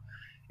 So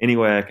any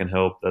way I can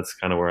help, that's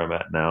kind of where I'm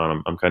at now,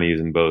 and I'm kind of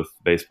using both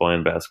baseball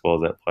and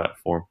basketball as that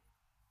platform.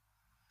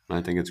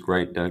 I think it's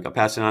great. I'll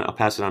pass it on. I'll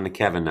pass it on to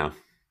Kevin now.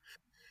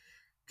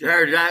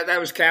 Jared, that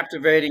was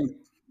captivating.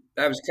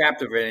 That was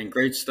captivating.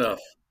 Great stuff.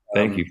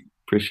 Thank you, Um,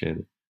 appreciate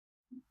it.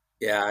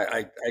 yeah,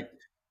 I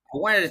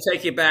wanted to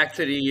take you back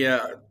to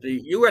the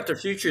you were at the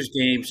Futures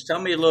games.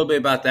 Tell me a little bit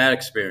about that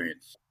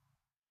experience.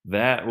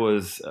 That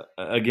was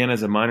again,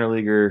 as a minor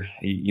leaguer,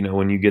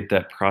 when you get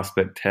that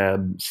prospect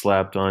tab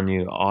slapped on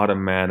you,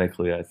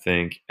 automatically I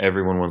think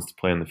everyone wants to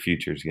play in the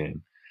futures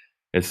game.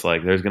 It's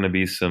like there's going to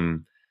be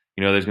some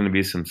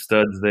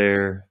studs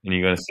there, and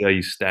you're going to see how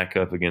you stack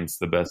up against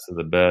the best of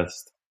the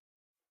best.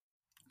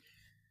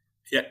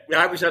 Yeah,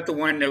 I was at the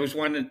one. There was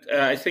one that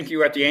I think you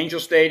were at the Angel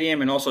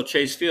Stadium and also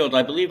Chase Field.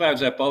 I believe I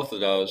was at both of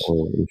those.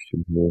 Oh, it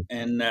should be.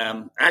 And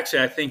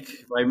actually, I think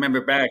if I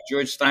remember back,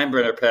 George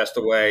Steinbrenner passed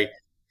away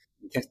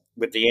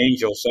with the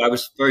Angels, so I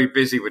was very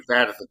busy with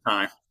that at the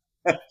time.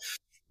 but,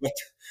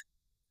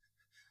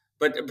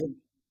 but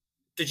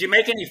did you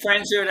make any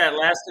friends there that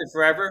lasted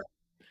forever?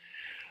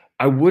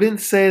 I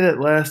wouldn't say that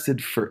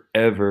lasted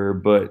forever,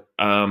 but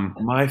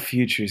my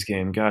futures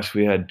game, gosh,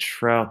 we had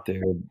Trout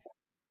there.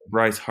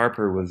 Bryce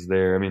Harper was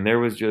there. I mean, there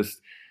was just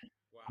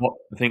Wow.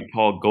 I think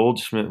Paul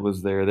Goldschmidt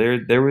was there.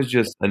 There was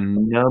just a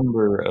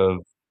number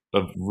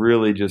of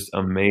really just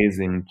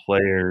amazing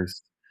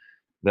players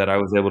that I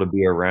was able to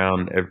be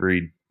around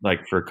every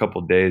like for a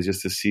couple of days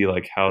just to see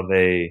like how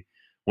they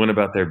went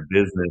about their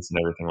business and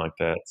everything like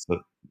that. So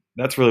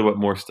that's really what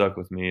more stuck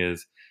with me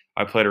is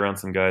I played around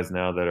some guys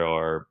now that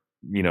are,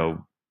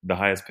 the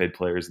highest paid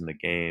players in the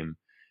game.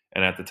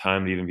 And at the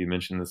time to even be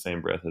mentioned in the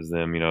same breath as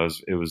them,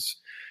 it was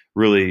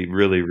really,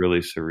 really, really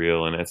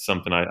surreal. And it's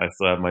something I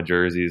still have my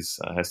jerseys.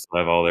 I still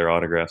have all their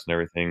autographs and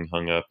everything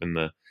hung up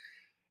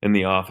in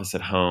the office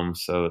at home.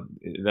 So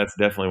that's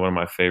definitely one of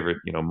my favorite,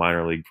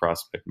 minor league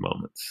prospect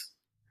moments.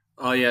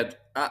 Oh yeah,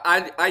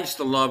 I used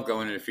to love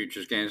going to the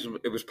Futures games.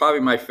 It was probably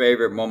my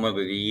favorite moment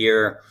of the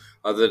year,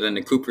 other than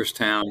the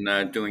Cooperstown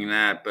doing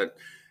that. But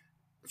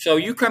so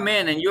you come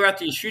in and you're at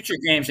these Future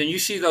games and you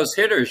see those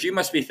hitters. You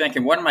must be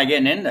thinking, "What am I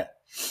getting into?"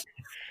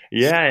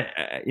 Yeah,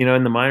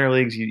 in the minor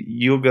leagues,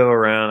 you'll go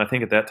around. I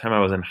think at that time I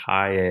was in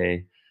high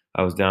A.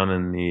 I was down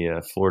in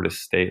the Florida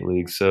State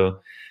League. So,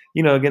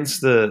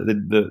 against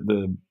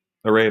the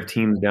array of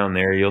teams down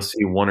there, you'll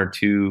see one or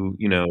two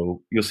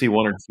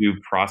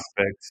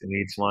prospects in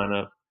each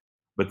lineup.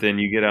 But then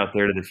you get out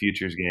there to the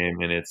futures game,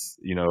 and it's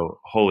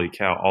holy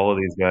cow! All of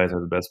these guys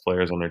are the best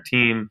players on their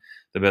team,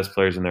 the best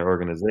players in their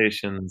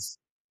organizations,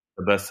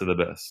 the best of the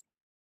best.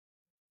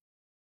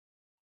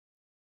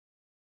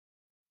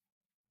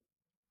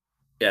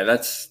 Yeah,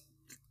 that's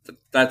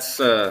that's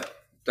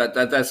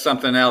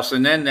something else.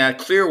 And then that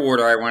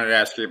Clearwater, I wanted to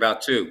ask you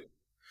about too.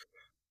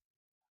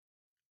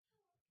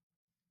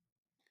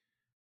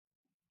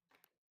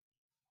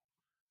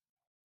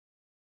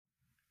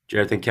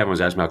 Jared, I think Kevin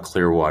was asking about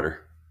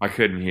Clearwater. I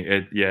couldn't hear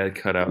it. Yeah, it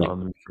cut out Yeah,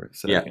 on me for a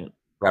yeah. second.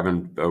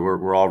 Kevin,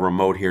 we're all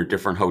remote here,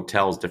 different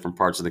hotels, different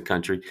parts of the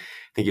country.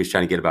 I think he was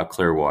trying to get about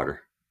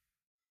Clearwater.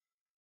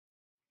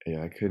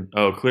 Yeah, I couldn't.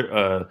 Oh,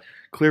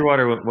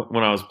 Clearwater.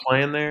 When I was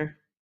playing there,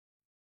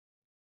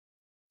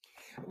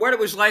 What it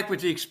was like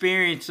with the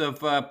experience of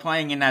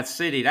playing in that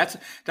city. That's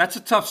a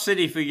tough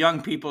city for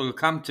young people to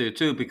come to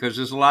too, because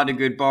there's a lot of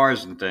good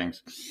bars and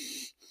things.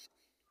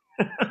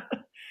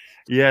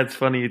 yeah, it's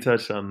funny you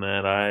touched on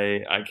that.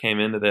 I came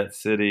into that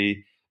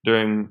city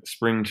during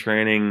spring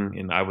training,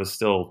 and I was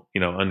still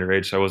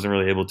underage, so I wasn't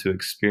really able to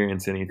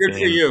experience Good for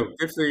anything you.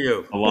 Good for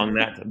you. along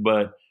that.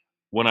 But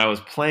when I was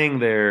playing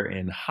there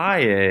in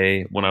high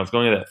A, when I was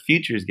going to that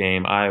futures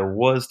game, I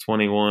was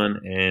 21,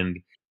 and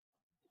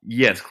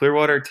yes,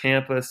 Clearwater,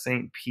 Tampa,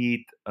 St.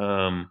 Pete.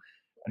 I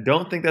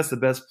don't think that's the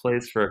best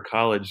place for a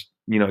college,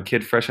 a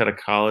kid fresh out of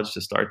college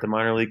to start the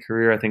minor league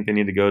career. I think they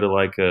need to go to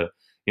like a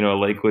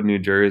Lakewood, New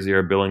Jersey,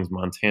 or Billings,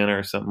 Montana,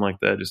 or something like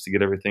that, just to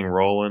get everything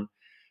rolling.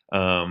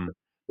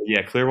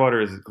 Yeah,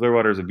 Clearwater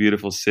is a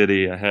beautiful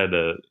city. I had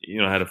a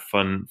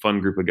fun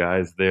group of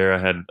guys there. I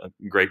had a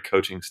great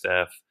coaching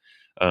staff,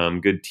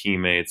 good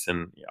teammates,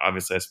 and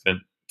obviously I spent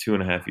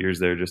 2.5 years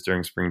there just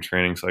during spring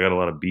training, so I got a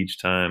lot of beach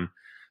time.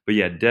 But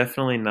yeah,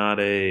 definitely not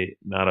a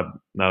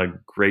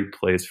great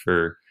place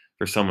for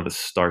someone to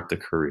start the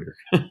career.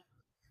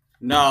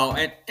 No,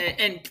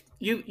 and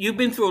you've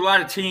been through a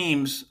lot of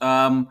teams.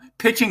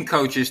 Pitching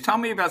coaches. Tell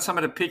me about some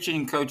of the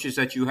pitching coaches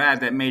that you had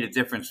that made a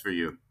difference for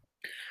you.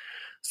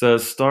 So it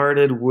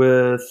started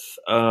with,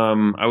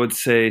 I would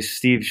say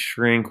Steve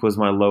Shrink was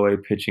my low A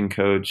pitching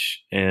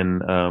coach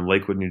in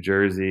Lakewood, New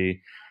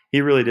Jersey.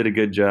 He really did a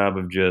good job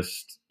of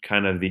just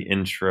kind of the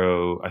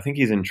intro. I think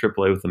he's in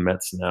AAA with the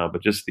Mets now,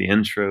 but just the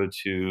intro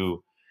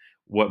to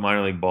what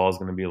minor league ball is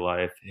going to be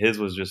like. His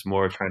was just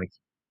more of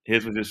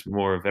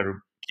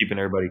keeping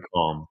everybody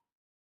calm.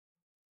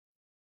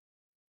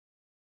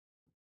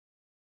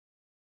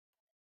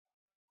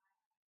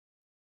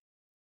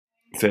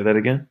 Say that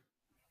again.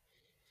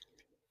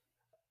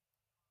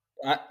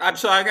 I'm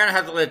sorry. I'm gonna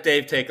have to let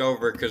Dave take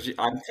over because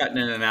I'm cutting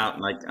in and out,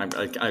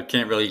 and I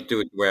can't really do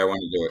it the way I want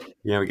to do it.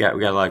 Yeah, we got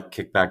a lot of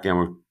kickback in.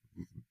 We're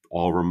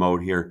all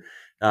remote here.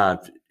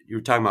 You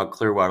were talking about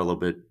Clearwater a little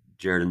bit,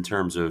 Jared, in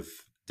terms of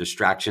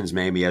distractions,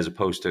 maybe as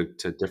opposed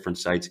to different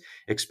sites.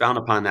 Expound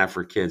upon that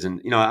for kids,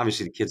 and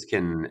obviously the kids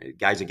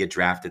guys that get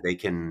drafted, they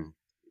can,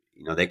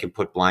 they can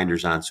put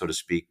blinders on, so to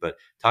speak. But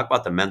talk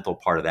about the mental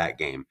part of that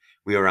game.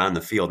 We were on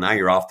the field. Now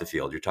you're off the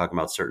field. You're talking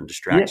about certain Yeah.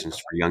 distractions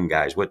for young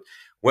guys.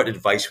 What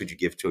advice would you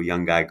give to a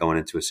young guy going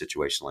into a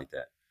situation like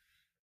that?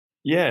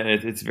 Yeah,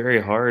 it's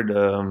very hard.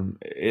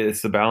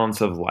 It's the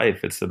balance of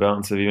life. It's the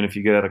balance of even if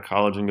you get out of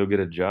college and go get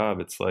a job,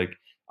 it's like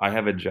I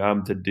have a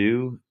job to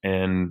do,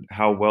 and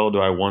how well do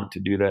I want to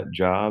do that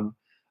job?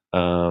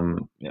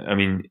 I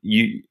mean,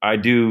 I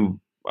do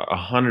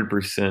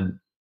 100%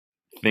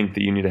 think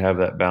that you need to have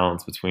that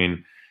balance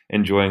between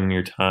enjoying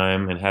your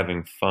time and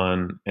having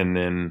fun and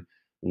then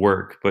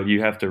work. But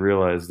you have to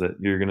realize that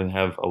you're going to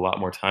have a lot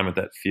more time at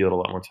that field, a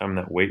lot more time in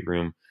that weight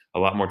room, a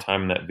lot more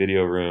time in that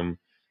video room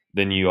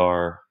than you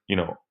are,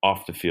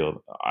 off the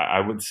field. I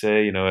would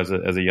say, as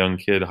a young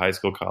kid, high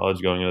school,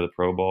 college, going into the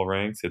pro ball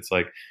ranks, it's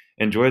like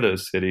enjoy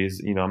those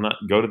cities. I'm not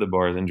go to the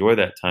bars, enjoy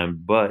that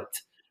time, but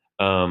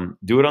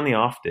do it on the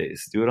off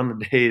days. Do it on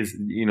the days,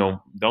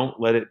 don't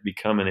let it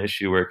become an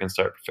issue where it can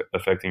start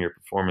affecting your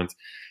performance,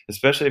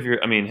 especially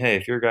hey,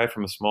 if you're a guy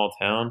from a small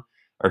town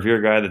or if you're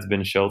a guy that's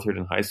been sheltered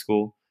in high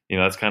school,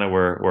 that's kind of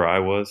where I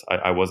was.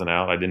 I wasn't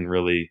out. I didn't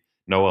really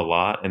know a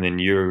lot. And then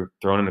you're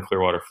thrown into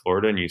Clearwater,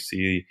 Florida, and you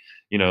see,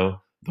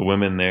 the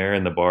women there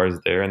and the bars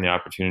there and the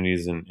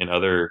opportunities in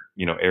other,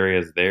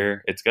 areas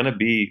there. It's going to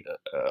be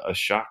a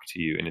shock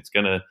to you. And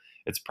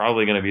it's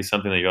probably going to be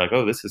something that you're like,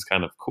 oh, this is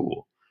kind of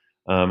cool.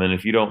 And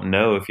if you don't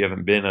know, if you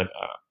haven't been,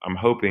 I'm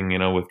hoping,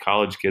 with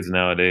college kids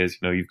nowadays,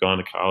 you've gone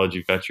to college,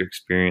 you've got your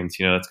experience,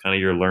 that's kind of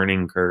your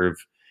learning curve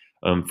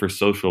for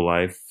social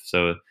life.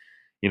 So,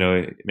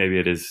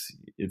 maybe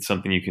it's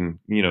something you can,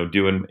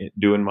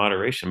 do in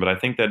moderation. But I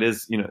think that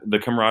is, the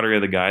camaraderie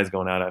of the guys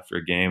going out after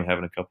a game,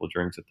 having a couple of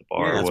drinks at the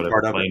bar Yeah, or that's whatever,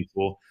 part of it. playing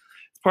pool.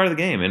 It's part of the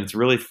game, and it's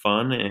really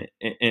fun, and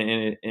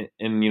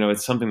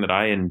it's something that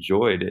I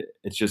enjoyed.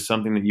 It's just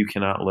something that you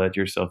cannot let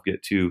yourself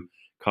get too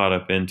caught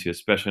up into,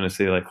 especially in a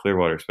city like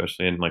Clearwater,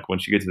 especially in like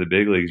once you get to the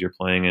big leagues, you're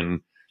playing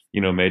in,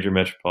 major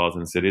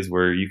metropolitan cities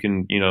where you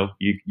can,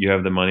 you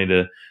have the money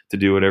to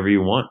do whatever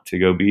you want, to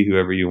go be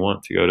whoever you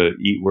want, to go to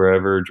eat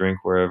wherever, drink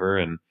wherever,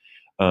 and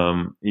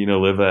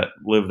live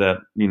that,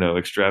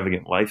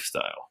 extravagant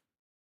lifestyle.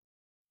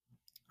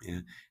 Yeah.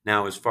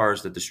 Now, as far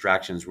as the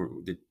distractions,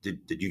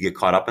 did you get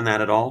caught up in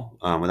that at all?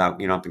 Without,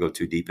 you don't have to go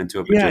too deep into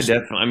it, but Yeah, just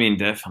definitely. I mean,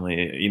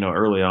 definitely.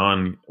 Early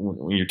on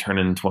when you're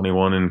turning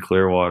 21 in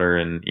Clearwater,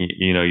 and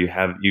you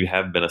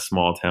have been a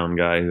small town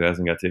guy who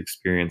hasn't got to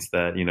experience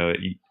that.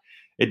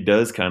 It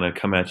does kind of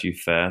come at you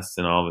fast,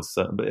 and all of a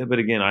sudden. But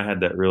again, I had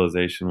that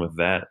realization with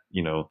that.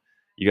 You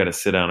got to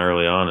sit down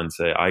early on and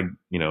say,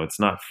 it's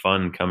not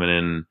fun coming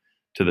in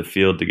to the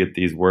field to get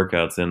these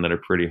workouts in that are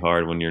pretty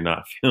hard when you're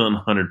not feeling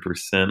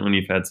 100% when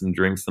you've had some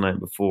drinks the night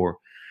before.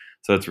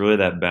 So it's really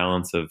that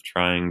balance of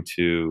trying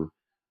to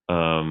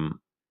know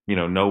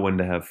when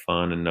to have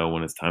fun and know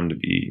when it's time to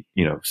be,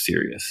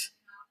 serious.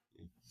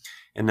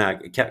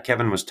 and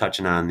Kevin was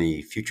touching on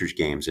the futures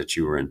games that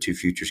you were in, two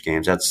futures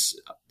games.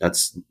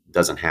 That's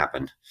doesn't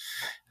happen.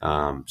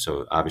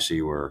 So obviously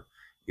you're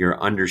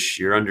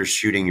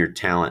undershooting your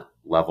talent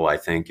level. I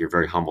think you're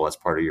very humble. That's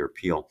part of your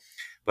appeal.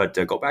 But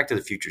go back to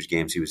the futures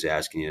games. He was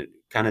asking you,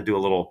 kind of do a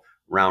little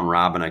round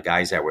robin of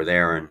guys that were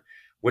there, and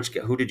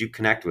who did you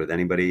connect with?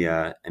 Anybody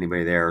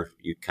there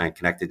you kind of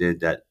connected to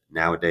that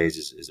nowadays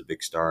is a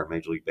big star in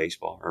Major League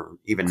Baseball, or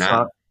even So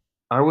now?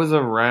 I was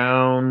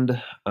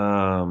around.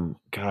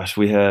 Gosh,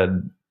 we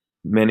had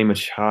Manny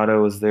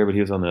Machado was there, but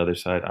he was on the other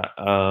side.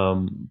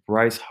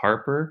 Bryce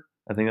Harper.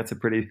 I think that's a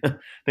pretty. I think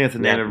that's a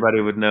name Yeah,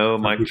 everybody would know.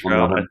 some Mike people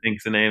know Trout. I him. think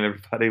it's a name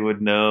everybody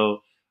would know.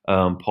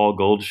 Paul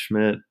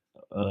Goldschmidt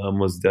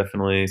was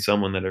definitely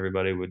someone that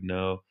everybody would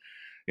know.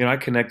 I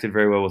connected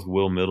very well with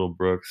Will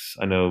Middlebrooks.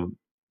 I know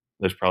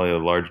there's probably a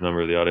large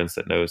number of the audience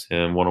that knows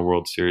him. Won a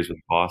World Series with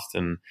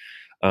Boston.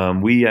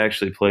 We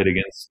actually played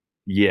against.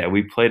 Yeah,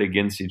 we played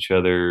against each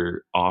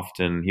other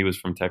often. He was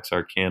from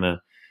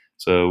Texarkana,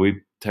 so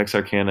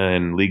Texarkana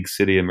and League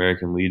City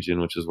American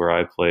Legion, which is where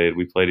I played.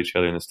 We played each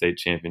other in the state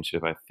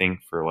championship, I think,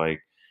 for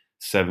like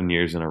 7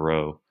 years in a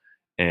row.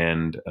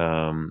 And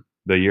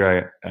the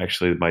year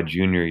my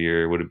junior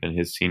year would have been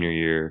his senior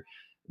year.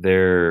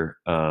 Their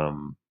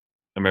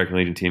American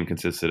Legion team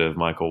consisted of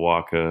Michael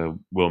Waka,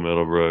 Will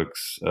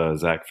Middlebrooks,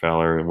 Zach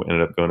Fowler, and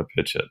ended up going to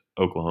pitch at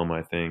Oklahoma,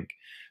 I think.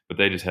 But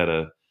they just had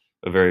a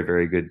very,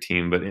 very good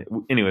team. But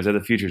anyways, at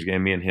the Futures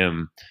game, me and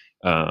him,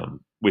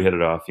 we hit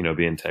it off,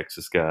 being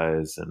Texas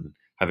guys and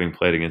having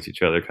played against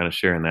each other, kind of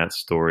sharing that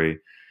story.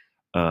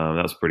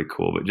 That was pretty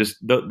cool. But just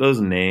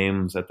those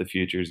names at the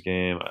Futures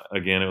game,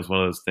 again, it was one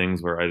of those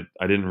things where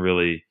I didn't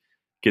really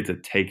get to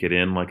take it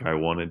in like I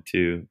wanted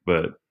to.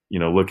 But,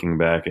 looking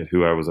back at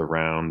who I was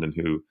around and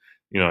who,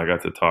 I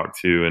got to talk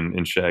to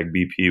and shag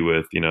BP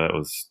with,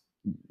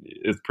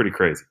 it's pretty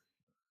crazy.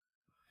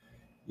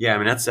 Yeah, I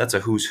mean that's a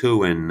who's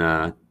who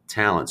in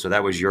talent. So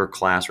that was your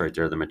class right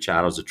there: the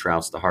Machados, the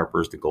Trouts, the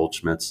Harpers, the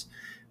Goldschmidts.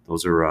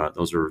 Those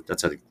are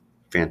that's a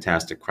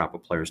fantastic crop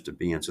of players to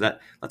be in. So that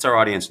lets our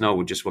audience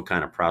know just what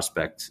kind of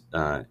prospect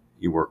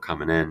you were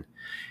coming in.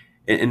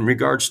 In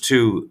regards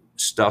to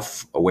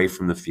stuff away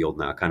from the field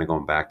now, kind of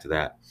going back to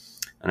that.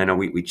 And I know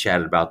we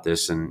chatted about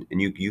this, and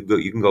you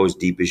can go as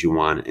deep as you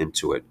want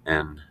into it,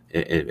 and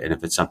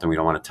if it's something we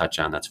don't want to touch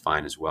on, that's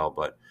fine as well.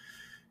 But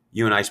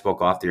you and I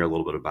spoke off there a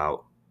little bit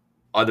about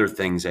other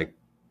things that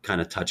kind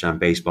of touch on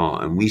baseball,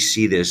 and we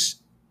see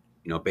this,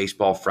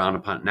 baseball frowned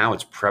upon. Now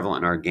it's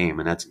prevalent in our game,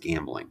 and that's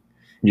gambling.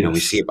 We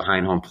see Yes. it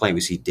behind home plate.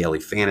 We see daily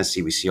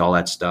fantasy. We see all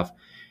that stuff.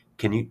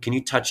 Can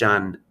you touch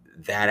on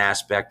that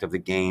aspect of the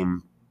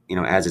game?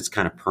 As it's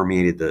kind of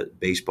permeated the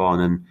baseball,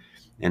 and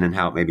then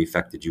how it maybe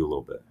affected you a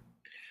little bit.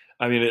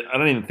 I mean, I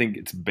don't even think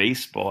it's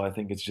baseball. I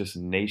think it's just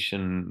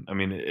nation. I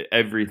mean,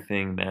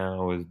 everything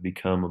now has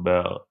become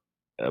about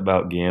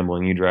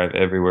gambling. You drive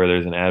everywhere.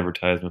 There's an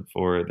advertisement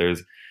for it.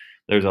 There's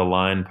a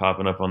line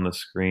popping up on the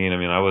screen. I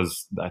mean,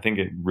 I think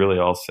it really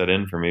all set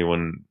in for me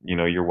when,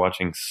 you're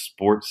watching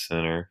Sports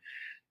Center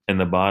and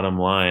the bottom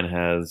line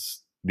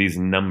has these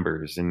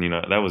numbers, and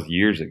that was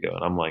years ago,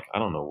 and I'm like, I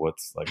don't know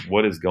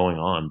what is going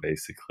on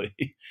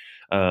basically.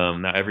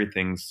 Now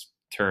everything's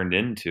turned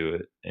into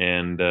it,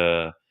 and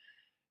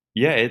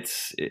yeah,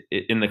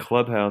 in the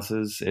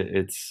clubhouses.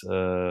 It's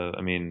I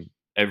mean,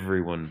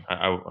 everyone.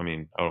 I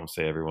mean, I don't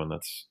say everyone.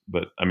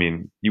 But I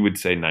mean, you would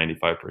say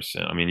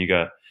 95%. I mean, you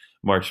got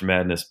March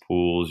Madness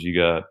pools, you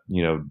got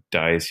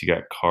dice, you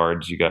got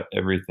cards, you got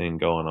everything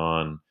going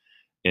on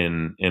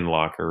in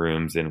locker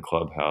rooms, in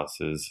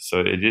clubhouses. So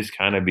it just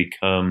kind of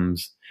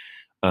becomes,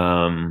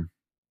 um,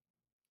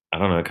 I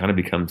don't know, it kind of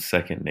becomes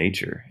second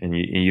nature, and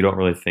you don't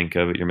really think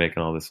of it. You're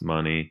making all this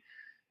money,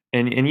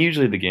 and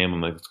usually the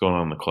gambling that's going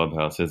on in the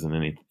clubhouse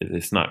isn't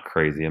it's not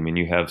crazy. I mean,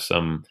 you have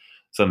some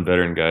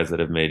veteran guys that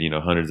have made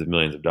hundreds of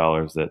millions of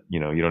dollars that you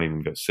don't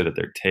even go sit at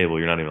their table.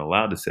 You're not even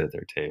allowed to sit at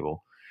their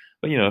table.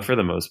 But for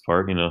the most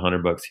part,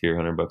 $100 here,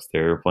 $100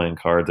 there, we're playing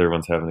cards,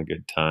 everyone's having a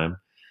good time.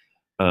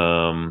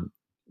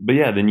 But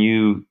yeah, then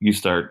you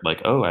start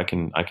like, oh, I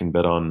can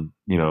bet on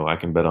I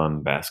can bet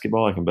on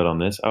basketball, I can bet on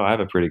this. Oh, I have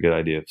a pretty good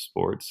idea of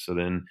sports. So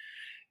then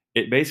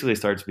it basically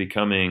starts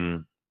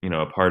becoming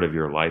a part of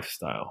your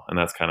lifestyle, and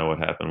that's kind of what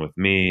happened with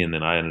me. And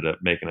then I ended up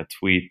making a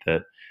tweet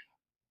that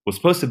was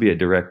supposed to be a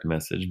direct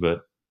message, but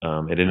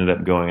it ended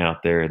up going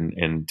out there and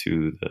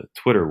into the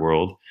Twitter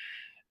world.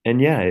 And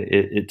yeah,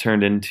 it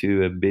turned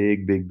into a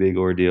big, big, big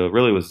ordeal. It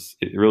really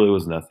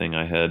was nothing.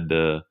 I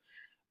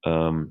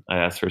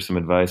asked for some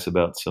advice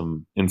about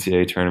some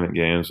NCAA tournament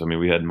games. I mean,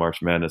 we had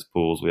March Madness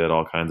pools, we had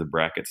all kinds of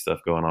bracket stuff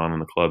going on in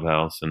the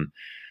clubhouse, and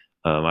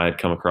I had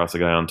come across a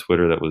guy on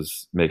Twitter that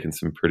was making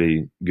some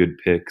pretty good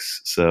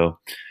picks. So,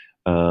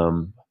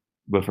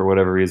 but for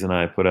whatever reason,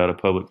 I put out a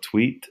public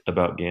tweet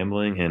about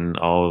gambling, and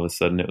all of a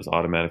sudden, it was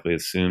automatically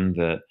assumed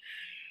that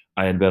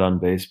I had bet on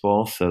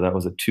baseball. So that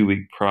was a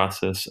 2-week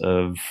process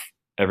of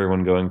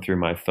everyone going through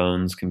my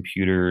phones,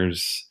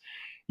 computers,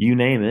 you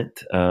name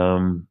it,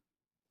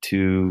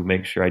 to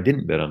make sure I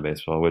didn't bet on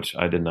baseball, which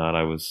I did not.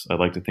 I'd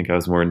like to think I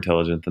was more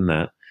intelligent than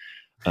that.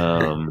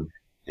 Um,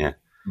 Yeah.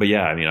 but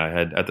yeah, I mean, I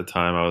had at the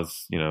time I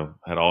was,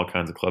 had all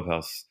kinds of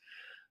clubhouse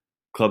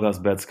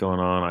bets going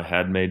on. I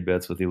had made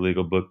bets with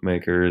illegal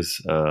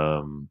bookmakers.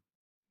 But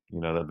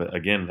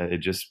again, it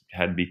just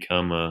had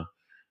become a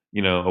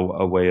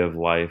way of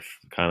life,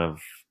 kind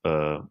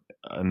of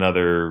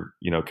another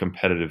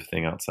competitive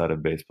thing outside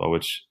of baseball,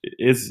 which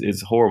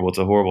is horrible. It's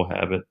a horrible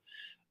habit.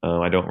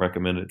 I don't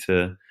recommend it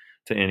to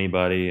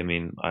anybody. I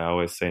mean, I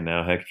always say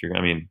now, heck, if you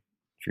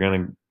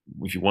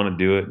want to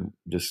do it,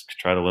 just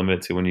try to limit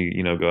it to when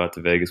you go out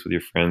to Vegas with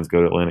your friends,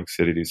 go to Atlantic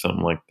City, do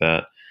something like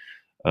that.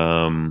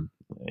 I'm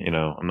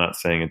not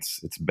saying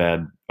it's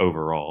bad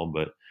overall,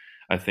 but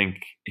I think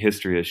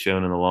history has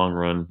shown in the long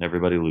run,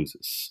 everybody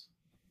loses.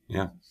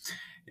 Yeah.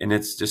 And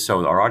it's just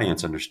so our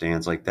audience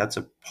understands, like that's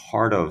a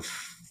part of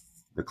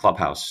the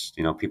clubhouse.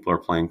 People are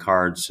playing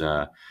cards.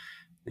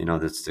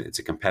 It's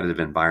a competitive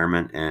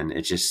environment, and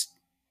it's just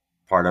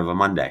part of a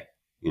Monday.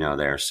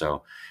 There.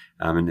 So,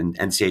 and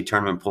NCAA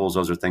tournament pools,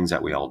 those are things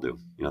that we all do.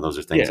 Those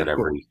are things Yeah, that of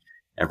course.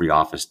 every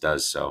office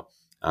does. So,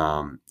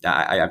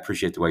 I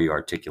appreciate the way you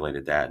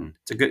articulated that, and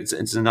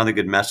it's another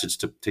good message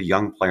to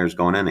young players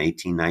going in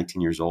 18,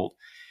 19 years old.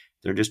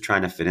 They're just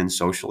trying to fit in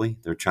socially.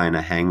 They're trying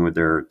to hang with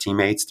their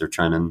teammates. They're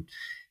trying to,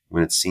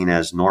 when it's seen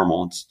as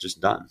normal, it's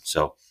just done.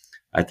 So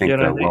I Yeah, think,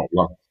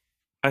 and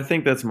I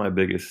think that's my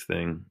biggest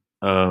thing,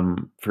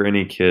 for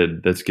any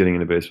kid that's getting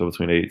into baseball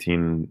between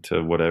 18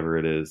 to whatever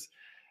it is.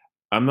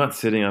 I'm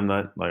not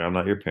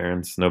your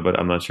parents. No, but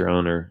I'm not your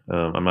owner.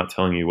 I'm not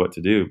telling you what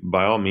to do.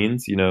 By all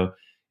means,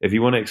 if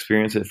you want to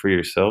experience it for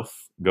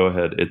yourself, go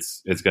ahead.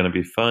 It's going to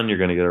be fun. You're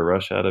going to get a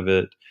rush out of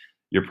it.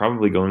 You're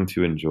probably going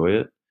to enjoy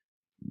it.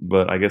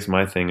 But I guess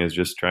my thing is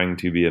just trying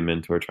to be a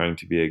mentor, trying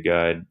to be a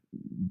guide.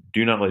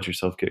 Do not let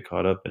yourself get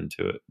caught up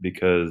into it,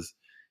 because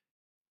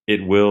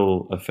it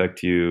will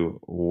affect you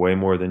way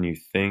more than you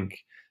think.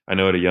 I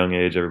know at a young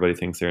age, everybody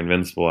thinks they're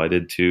invincible. I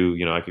did too.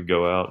 I could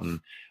go out and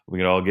we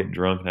could all get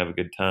drunk and have a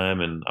good time,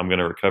 and I'm going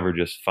to recover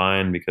just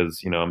fine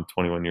because, I'm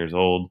 21 years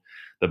old.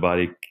 The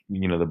body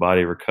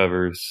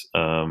recovers.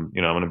 I'm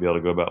going to be able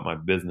to go about my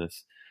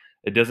business.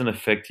 It doesn't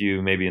affect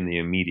you maybe in the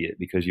immediate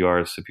because you are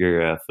a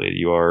superior athlete.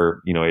 You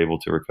are, able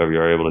to recover. You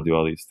are able to do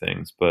all these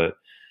things. But,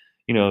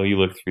 you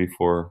look 3,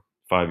 4,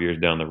 5 years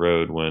down the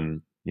road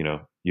when,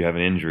 you have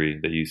an injury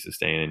that you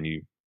sustain and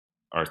you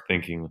are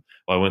thinking,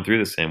 well, I went through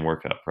the same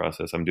workout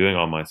process. I'm doing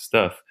all my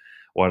stuff.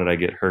 Why did I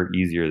get hurt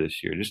easier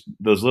this year? Just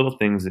those little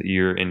things that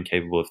you're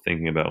incapable of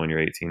thinking about when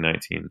you're 18,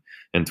 19,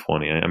 and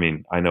 20. I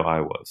mean, I know I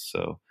was.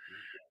 So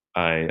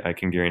I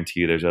can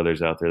guarantee you there's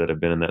others out there that have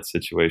been in that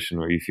situation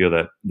where you feel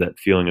that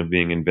feeling of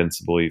being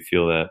invincible. You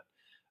feel that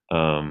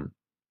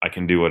I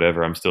can do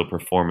whatever. I'm still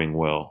performing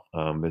well.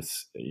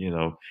 It's,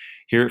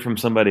 hear it from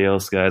somebody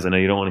else, guys. I know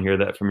you don't want to hear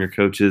that from your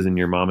coaches and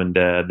your mom and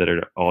dad that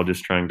are all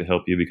just trying to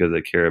help you because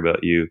they care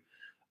about you.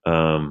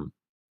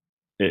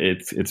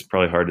 It's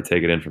probably hard to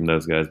take it in from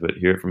those guys, but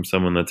hear it from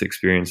someone that's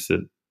experienced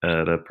it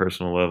at a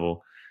personal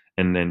level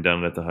and then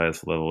done it at the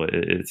highest level.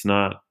 It's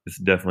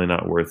definitely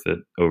not worth it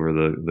over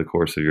the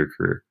course of your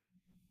career.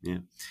 Yeah.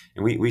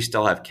 And we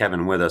still have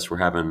Kevin with us. We're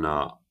having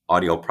an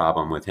audio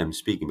problem with him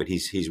speaking, but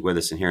he's with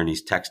us in here and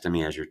he's texting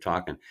me as you're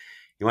talking.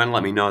 He wanted to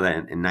let me know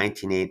that in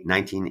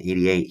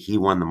 1988, he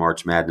won the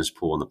March Madness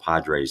pool in the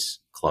Padres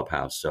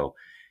clubhouse. So,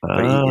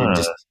 but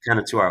just kind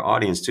of to our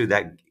audience too,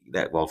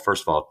 well,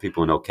 first of all,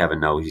 people who know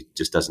Kevin know he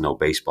just doesn't know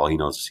baseball. He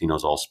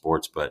knows all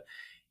sports, but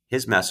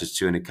his message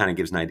too, and it kind of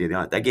gives an idea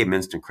that gave him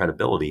instant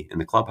credibility in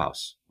the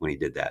clubhouse when he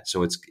did that.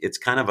 So it's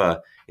kind of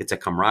it's a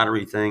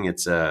camaraderie thing.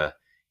 It's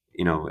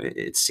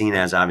it's seen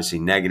as obviously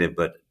negative,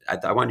 but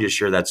I wanted you to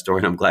share that story,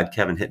 and I'm glad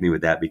Kevin hit me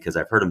with that because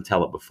I've heard him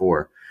tell it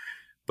before.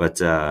 But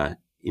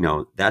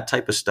that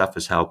type of stuff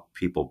is how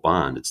people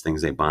bond. It's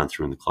things they bond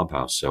through in the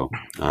clubhouse. So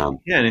and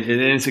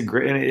it's a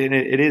great, and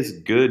it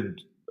is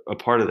good, a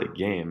part of the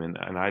game. And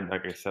I,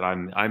 like I said,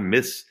 I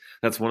miss,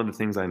 that's one of the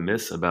things I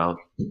miss about,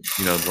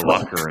 the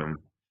locker room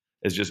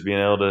is just being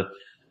able to,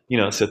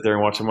 sit there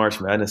and watch a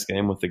March Madness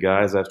game with the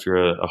guys after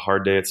a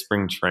hard day at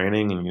spring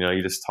training. And,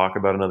 you just talk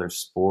about another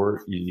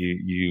sport,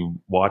 you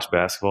watch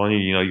basketball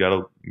and you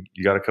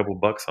got a couple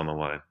bucks on the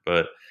line.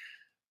 But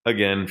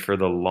again, for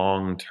the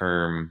long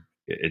term,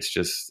 it's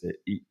just,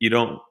 you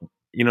don't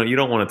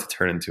want it to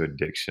turn into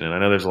addiction. And I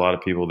know there's a lot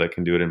of people that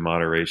can do it in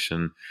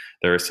moderation.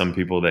 There are some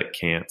people that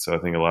can't. So I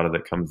think a lot of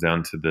that comes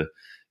down to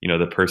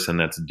the person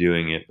that's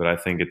doing it. But I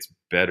think it's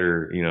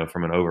better,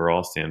 from an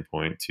overall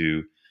standpoint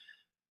to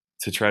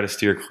try to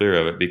steer clear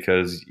of it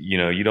because,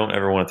 you don't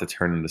ever want it to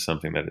turn into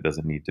something that it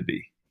doesn't need to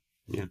be.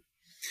 Yeah.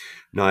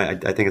 No, I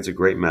think it's a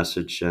great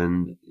message.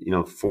 And,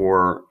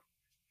 for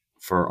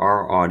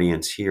our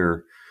audience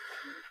here,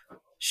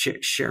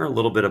 share a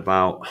little bit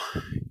about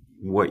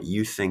what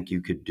you think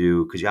you could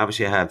do, because you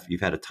obviously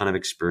you've had a ton of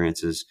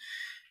experiences,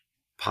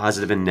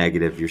 positive and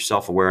negative. You're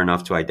self-aware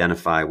enough to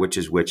identify which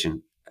is which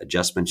and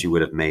adjustments you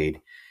would have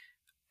made.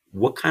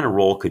 What kind of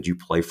role could you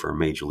play for a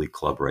major league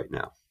club right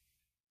now?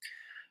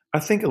 I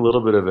think a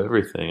little bit of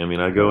everything. I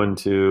mean, I go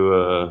into,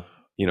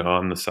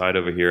 on the side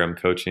over here, I'm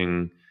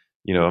coaching,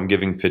 I'm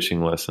giving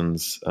pitching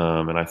lessons.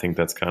 And I think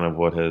that's kind of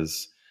what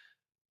has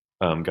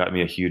got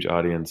me a huge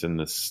audience in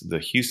the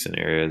Houston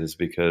area, is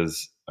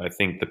because I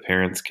think the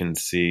parents can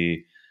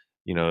see,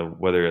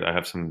 whether I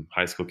have some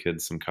high school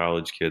kids, some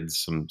college kids,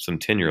 some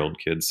 10-year-old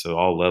kids, so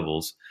all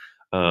levels.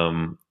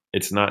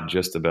 It's not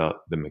just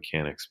about the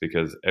mechanics,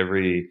 because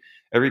every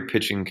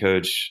pitching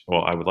coach,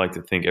 well, I would like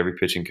to think every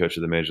pitching coach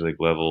at the major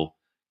league level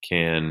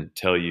can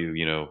tell you,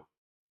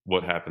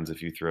 what happens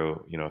if you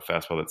throw, a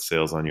fastball that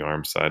sails on your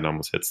arm side and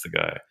almost hits the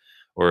guy,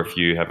 or if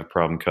you have a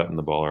problem cutting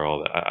the ball or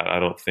all that. I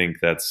don't think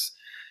that's,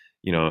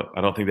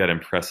 I don't think that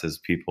impresses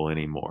people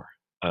anymore.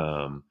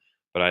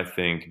 But I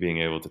think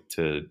being able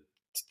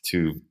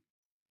to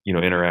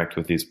interact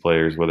with these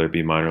players, whether it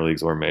be minor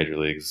leagues or major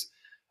leagues,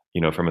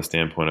 from a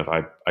standpoint of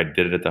I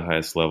did it at the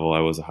highest level. I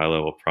was a high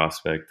level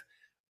prospect.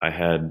 I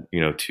had,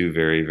 2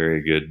 very,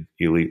 very good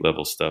elite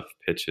level stuff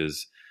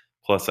pitches.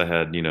 Plus I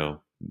had,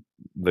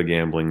 the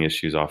gambling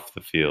issues off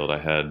the field. I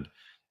had,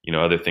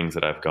 other things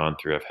that I've gone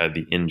through. I've had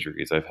the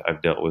injuries.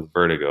 I've dealt with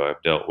vertigo.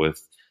 I've dealt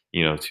with,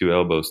 3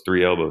 elbow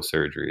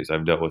surgeries.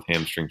 I've dealt with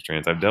hamstring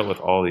strains. I've dealt with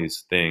all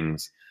these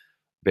things,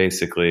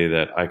 basically,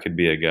 that I could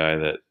be a guy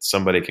that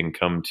somebody can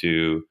come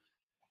to,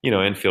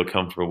 and feel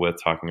comfortable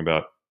with talking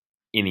about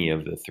any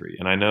of the 3.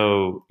 And I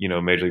know,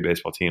 Major League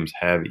Baseball teams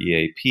have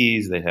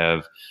EAPs, they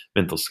have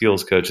mental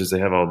skills coaches, they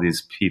have all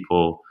these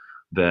people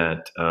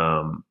that,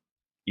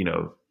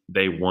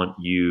 they want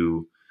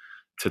you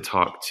to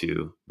talk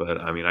to.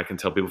 But I mean, I can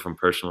tell people from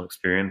personal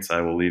experience,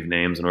 I will leave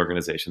names and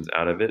organizations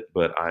out of it,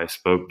 but I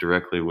spoke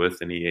directly with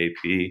an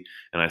EAP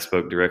and I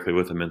spoke directly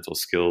with a mental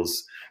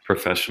skills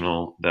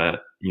professional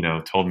that,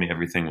 told me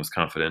everything was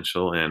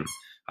confidential. And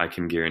I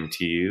can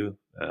guarantee you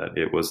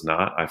it was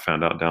not. I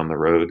found out down the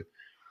road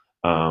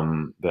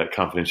that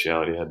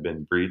confidentiality had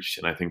been breached.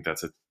 And I think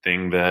that's a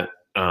thing that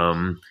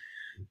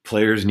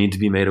players need to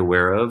be made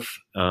aware of.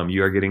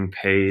 You are getting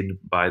paid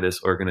by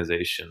this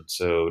organization.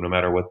 So no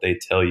matter what they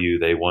tell you,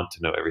 they want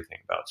to know everything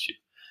about you.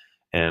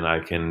 And I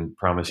can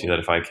promise you that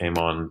if I came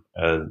on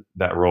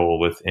that role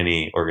with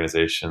any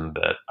organization,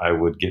 that I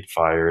would get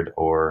fired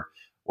or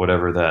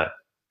whatever that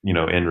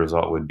end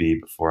result would be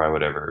before I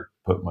would ever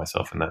put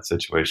myself in that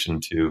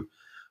situation to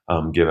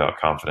give out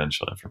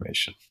confidential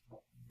information.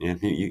 Yeah,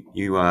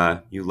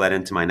 you led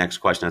into my next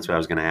question. That's what I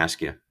was going to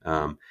ask you.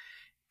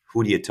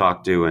 Who do you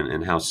talk to,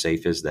 and how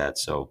safe is that?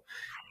 So,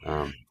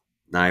 I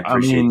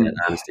appreciate that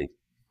honesty.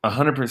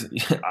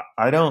 100%.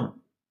 I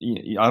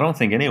don't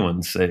think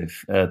anyone's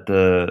safe at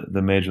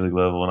the major league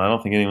level, and I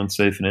don't think anyone's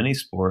safe in any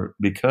sport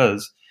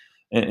because,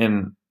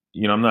 and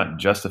I'm not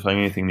justifying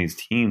anything these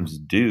teams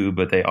do,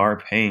 but they are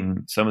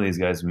paying some of these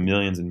guys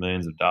millions and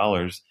millions of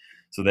dollars,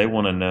 so they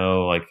want to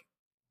know, like,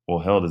 well,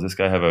 hell, does this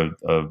guy have a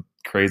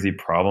crazy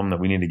problem that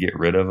we need to get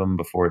rid of him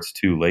before it's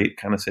too late,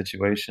 kind of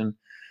situation.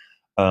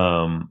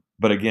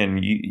 But again,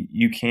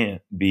 you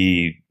can't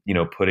be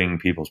putting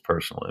people's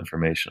personal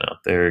information out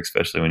there,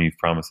 especially when you've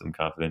promised them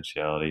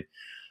confidentiality.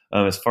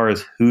 As far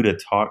as who to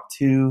talk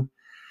to,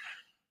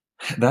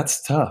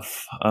 that's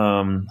tough.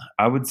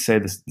 I would say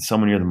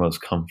someone you're the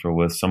most comfortable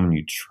with, someone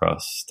you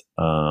trust.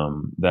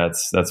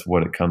 That's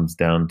what it comes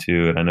down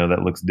to. And I know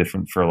that looks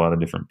different for a lot of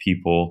different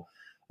people.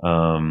 A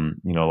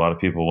lot of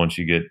people, once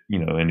you get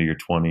into your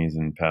 20s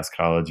and past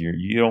college,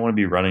 you don't want to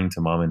be running to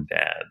mom and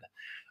dad.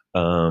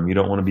 You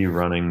don't want to be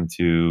running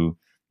to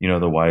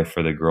the wife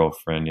or the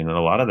girlfriend.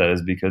 A lot of that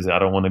is because I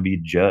don't want to be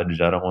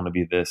judged. I don't want to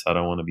be this. I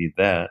don't want to be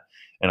that.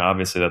 And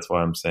obviously that's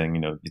why I'm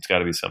saying, it's got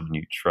to be someone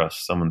you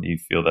trust, someone that you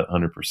feel that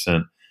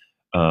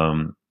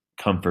 100%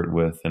 comfort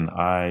with. And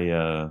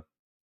I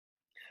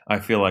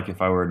feel like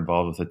if I were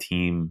involved with a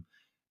team,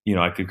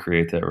 I could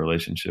create that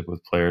relationship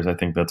with players. I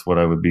think that's what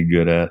I would be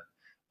good at.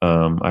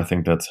 I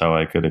think that's how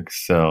I could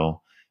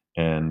excel.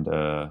 And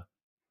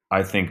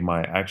I think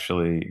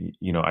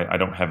I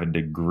don't have a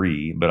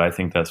degree, but I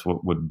think that's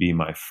what would be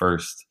my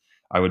first.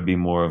 I would be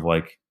more of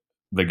like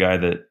the guy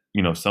that,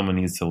 someone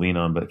needs to lean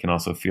on, but can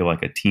also feel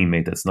like a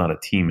teammate that's not a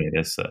teammate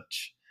as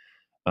such.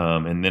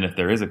 And then if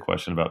there is a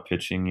question about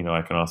pitching,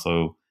 I can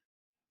also,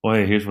 well,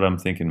 hey, here's what I'm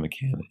thinking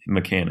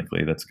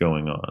mechanically that's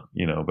going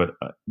on, but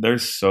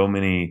there's so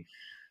many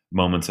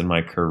moments in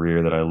my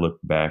career that I look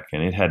back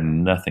and it had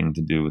nothing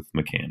to do with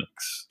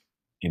mechanics.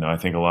 I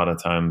think a lot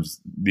of times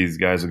these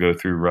guys will go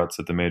through ruts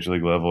at the major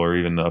league level or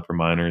even the upper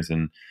minors.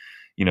 And,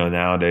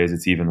 nowadays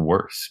it's even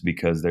worse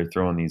because they're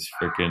throwing these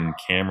freaking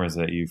cameras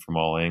at you from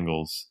all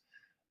angles,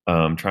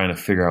 trying to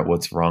figure out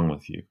what's wrong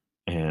with you.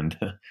 And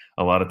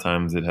a lot of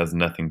times it has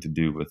nothing to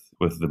do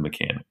with the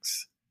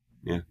mechanics.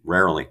 Yeah,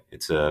 rarely.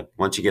 It's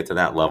once you get to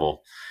that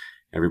level,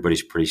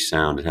 everybody's pretty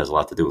sound. It has a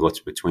lot to do with what's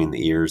between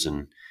the ears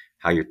and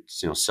how your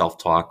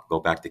self-talk. Go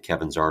back to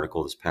Kevin's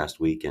article this past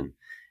week, and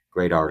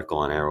great article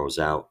on Arrows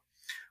Out.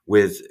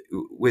 With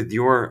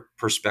your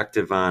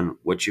perspective on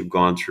what you've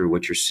gone through,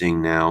 what you're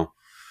seeing now,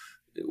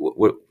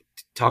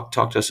 talk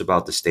to us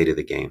about the state of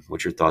the game.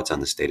 What's your thoughts on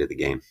the state of the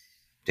game?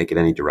 Take it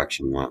any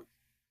direction you want.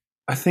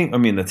 I think,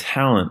 the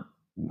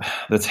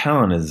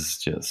talent is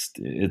just,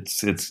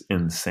 it's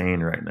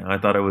insane right now. I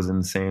thought it was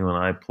insane when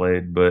I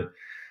played, but,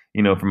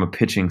 from a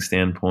pitching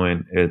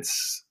standpoint,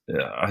 it's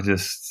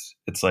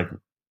like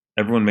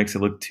everyone makes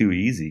it look too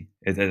easy.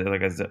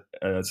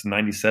 It's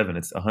 97,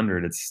 it's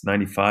 100, it's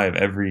 95,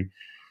 every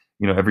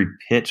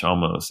pitch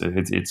almost.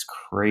 It's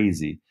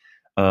crazy.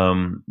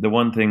 The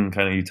one thing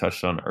kind of you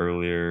touched on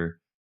earlier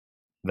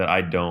that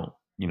I don't,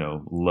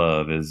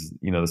 love is,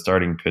 the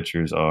starting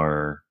pitchers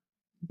are,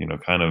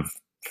 kind of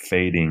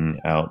fading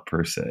out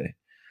per se.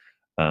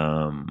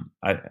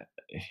 I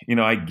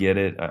get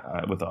it.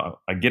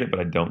 I get it, but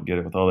I don't get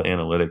it with all the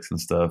analytics and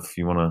stuff.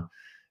 You want to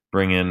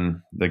bring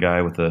in the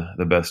guy with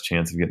the best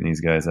chance of getting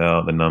these guys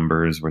out, the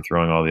numbers. We're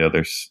throwing all the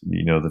others,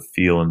 the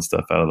feel and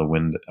stuff out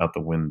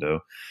the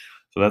window.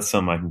 So that's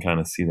something I can kind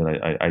of see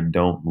that I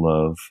don't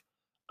love.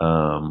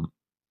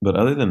 But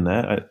other than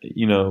that,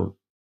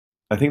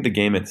 I think the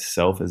game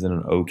itself is in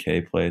an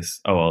okay place.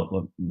 Oh,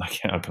 well,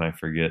 how can I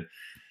forget?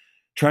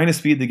 Trying to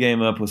speed the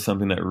game up was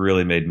something that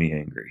really made me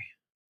angry.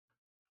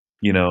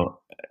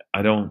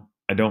 I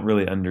don't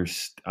really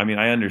understand.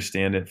 I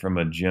understand it from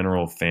a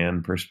general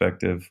fan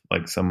perspective,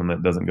 like someone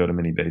that doesn't go to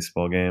many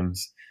baseball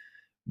games.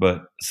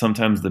 But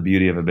sometimes the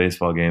beauty of a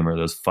baseball game are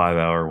those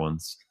 5-hour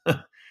ones.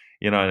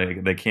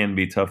 They can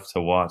be tough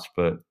to watch,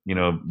 but,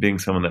 being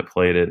someone that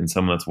played it and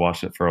someone that's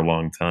watched it for a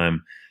long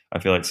time, I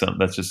feel like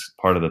that's just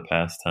part of the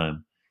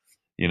pastime,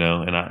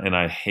 and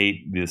I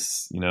hate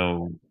this,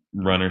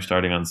 runner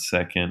starting on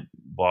second,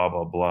 blah,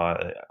 blah, blah.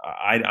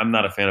 I'm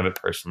not a fan of it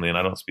personally, and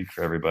I don't speak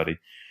for everybody,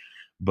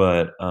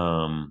 but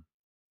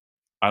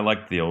I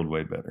liked the old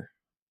way better.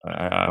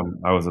 I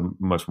was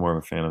much more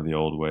of a fan of the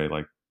old way.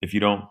 Like if you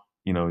don't,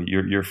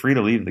 you're free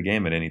to leave the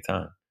game at any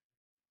time.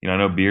 I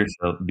know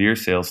beer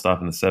sales stop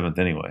in the 7th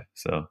anyway.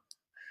 So,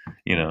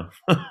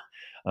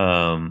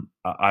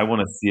 I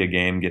want to see a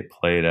game get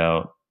played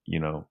out,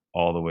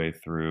 all the way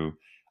through.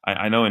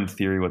 I know in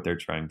theory what they're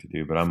trying to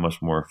do, but I'm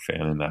much more a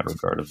fan in that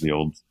regard of the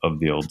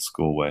old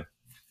school way.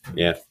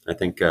 Yeah, I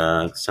think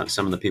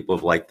some of the people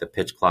have liked the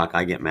pitch clock.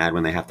 I get mad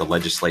when they have to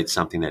legislate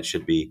something that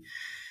should be,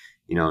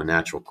 a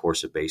natural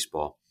course of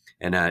baseball.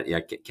 And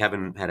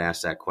Kevin had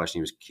asked that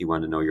question. He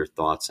wanted to know your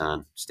thoughts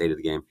on state of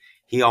the game.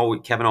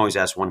 Kevin always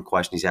asks one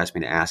question. He's asked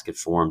me to ask it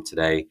for him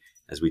today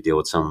as we deal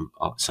with some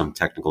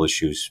technical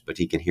issues, but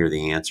he can hear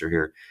the answer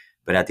here.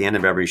 But at the end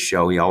of every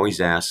show, he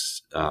always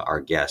asks our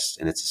guests,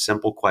 and it's a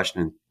simple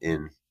question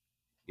in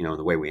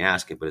the way we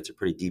ask it, but it's a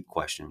pretty deep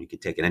question. You can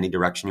take it any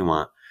direction you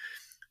want.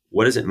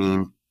 What does it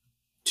mean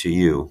to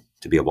you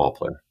to be a ball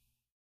player?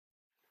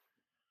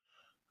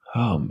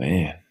 Oh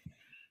man,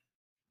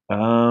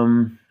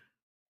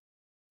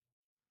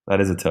 that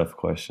is a tough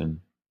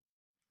question.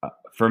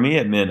 For me,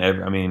 it meant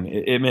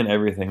it meant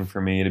everything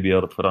for me to be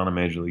able to put on a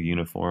major league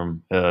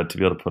uniform, to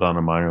be able to put on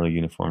a minor league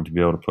uniform, to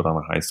be able to put on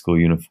a high school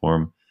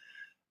uniform.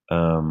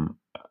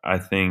 I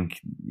think,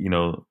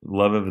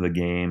 love of the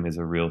game is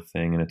a real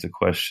thing, and it's a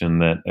question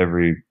that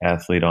every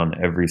athlete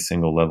on every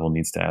single level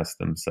needs to ask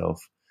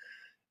themselves.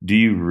 Do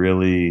you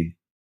really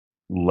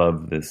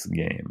love this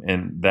game?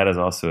 And that is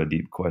also a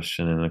deep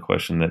question, and a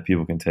question that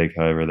people can take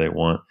however they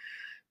want.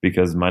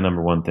 Because my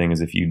number one thing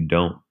is, if you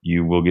don't,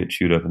 you will get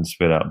chewed up and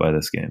spit out by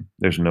this game.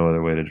 There's no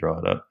other way to draw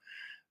it up.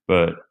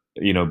 But,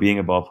 being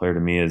a ball player to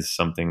me is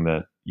something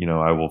that,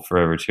 I will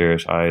forever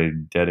cherish. I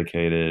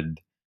dedicated,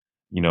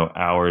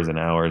 hours and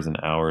hours and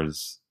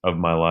hours of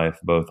my life,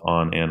 both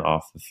on and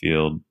off the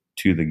field,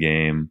 to the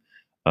game.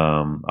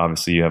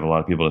 Obviously, you have a lot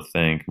of people to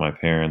thank: my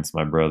parents,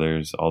 my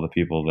brothers, all the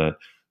people that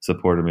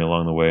supported me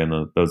along the way, and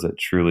those that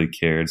truly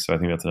cared. So I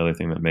think that's another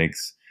thing that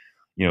makes,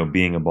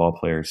 being a ball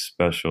player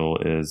special,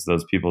 is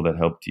those people that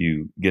helped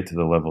you get to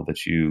the level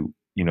that you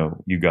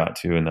got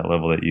to, and that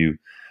level that you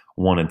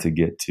wanted to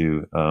get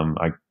to.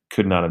 I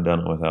could not have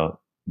done it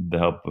without the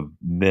help of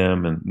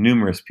them and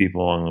numerous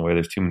people along the way.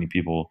 There's too many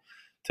people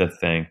to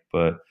thank.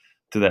 But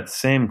to that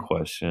same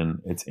question,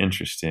 it's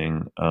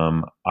interesting.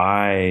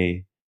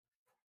 I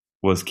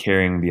was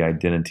carrying the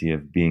identity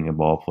of being a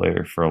ball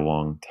player for a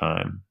long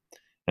time,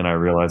 and I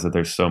realized that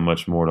there's so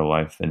much more to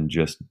life than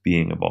just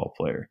being a ball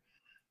player.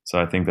 So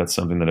I think that's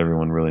something that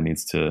everyone really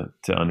needs to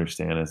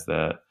understand, is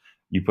that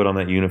you put on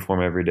that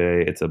uniform every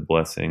day. It's a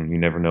blessing. You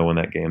never know when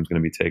that game's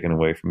going to be taken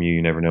away from you.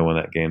 You never know when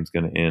that game's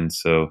going to end.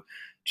 So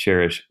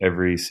cherish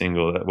every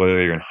single,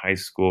 whether you're in high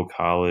school,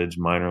 college,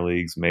 minor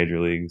leagues, major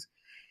leagues.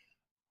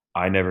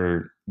 I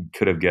never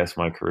could have guessed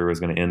my career was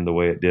going to end the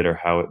way it did or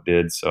how it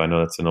did. So I know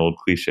that's an old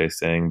cliche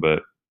saying,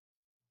 but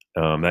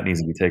that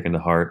needs to be taken to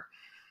heart,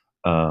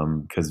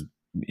 because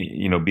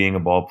being a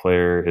ball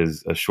player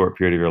is a short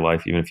period of your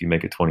life. Even if you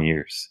make it 20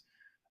 years,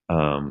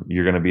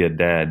 you're going to be a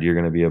dad, you're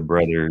going to be a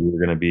brother,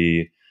 you're going to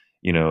be,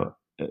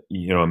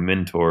 a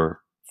mentor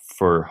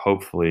for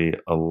hopefully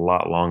a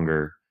lot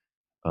longer.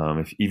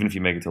 Even if you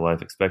make it to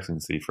life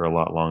expectancy, for a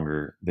lot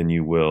longer than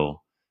you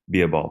will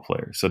be a ball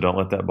player. So don't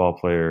let that ball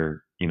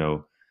player,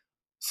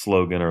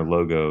 slogan or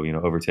logo,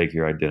 overtake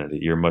your identity.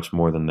 You're much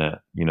more than that.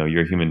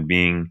 You're a human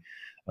being.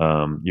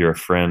 You're a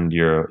friend,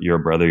 you're a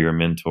brother, you're a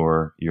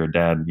mentor, you're a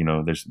dad.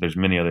 There's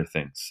many other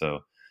things. So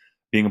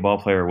being a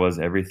ball player was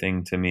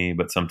everything to me,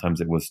 but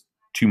sometimes it was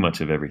too much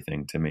of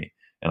everything to me,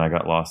 and I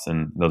got lost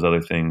in those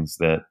other things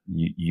that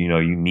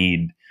you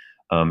need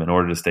in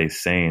order to stay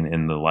sane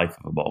in the life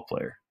of a ball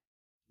player.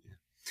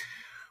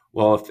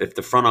 Well, if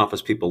the front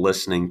office people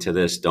listening to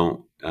this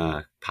don't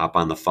pop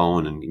on the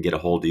phone and get a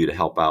hold of you to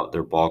help out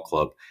their ball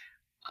club,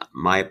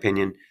 my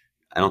opinion,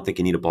 I don't think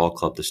you need a ball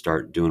club to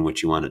start doing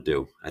what you want to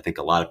do. I think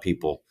a lot of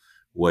people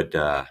would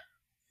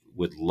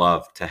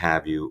love to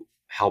have you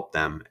help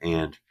them.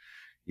 And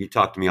you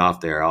talk to me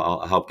off there,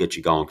 I'll help get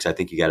you going, because I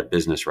think you got a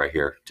business right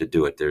here to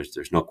do it.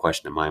 There's no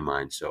question in my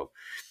mind. So,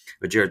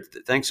 but Jared,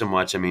 thanks so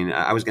much. I mean,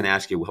 I was going to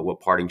ask you what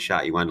parting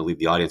shot you wanted to leave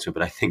the audience with,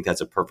 but I think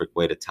that's a perfect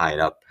way to tie it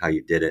up, how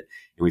you did it.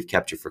 And we've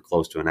kept you for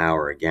close to an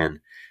hour again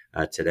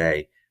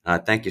today.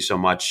 Thank you so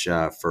much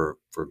for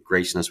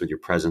gracing us with your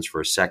presence for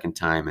a second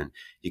time. And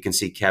you can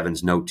see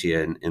Kevin's note to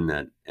you in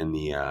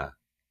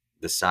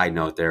the side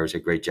note there. It was a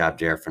great job,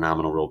 Jared.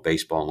 Phenomenal real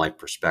baseball and life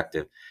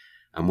perspective.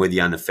 I'm with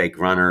you on the fake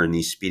runner and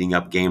these speeding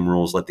up game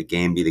rules. Let the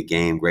game be the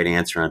game. Great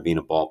answer on being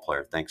a ball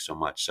player. Thanks so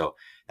much. So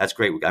that's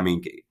great. I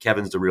mean,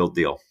 Kevin's the real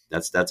deal.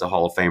 That's a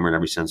Hall of Famer in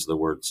every sense of the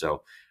word.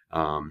 So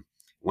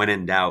when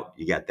in doubt,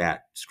 you got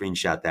that.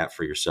 Screenshot that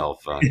for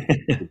yourself.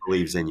 He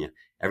believes in you.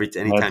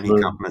 Anytime he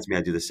compliments me,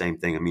 I do the same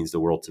thing. It means the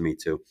world to me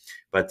too.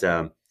 But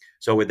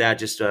so with that,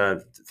 just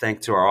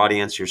thank to our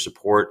audience, your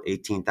support,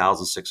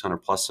 18,600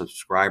 plus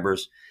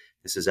subscribers.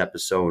 This is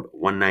episode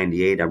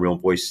 198 on Real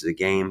Voices of the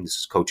Game. This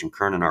is Coach and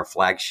Kernan, our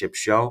flagship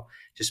show.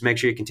 Just make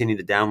sure you continue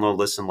to download,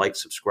 listen, like,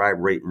 subscribe,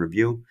 rate, and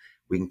review.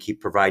 We can keep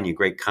providing you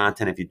great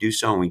content if you do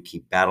so, and we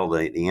keep battle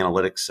the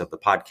analytics of the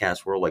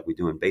podcast world like we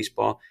do in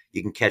baseball.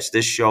 You can catch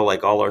this show,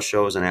 like all our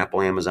shows, on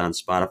Apple, Amazon,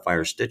 Spotify,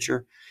 or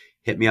Stitcher.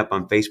 Hit me up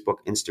on Facebook,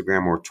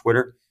 Instagram, or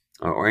Twitter.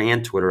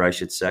 and Twitter, I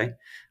should say.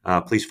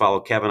 Please follow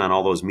Kevin on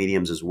all those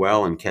mediums as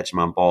well and catch him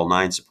on Ball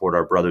 9. Support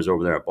our brothers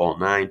over there at Ball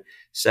 9.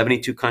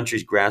 72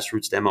 countries,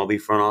 grassroots to MLB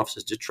front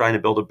offices, just trying to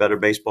build a better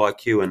baseball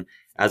IQ. And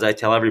as I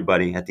tell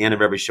everybody at the end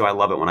of every show, I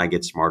love it when I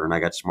get smarter, and I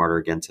got smarter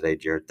again today,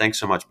 Jared. Thanks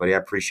so much, buddy. I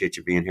appreciate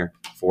you being here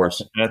for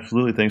us.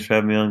 Absolutely. Thanks for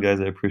having me on,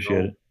 guys. I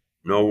appreciate it.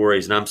 No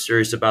worries. And I'm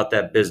serious about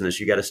that business.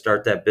 You got to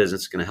start that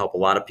business. It's going to help a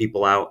lot of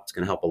people out. It's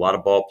going to help a lot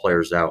of ball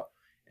players out.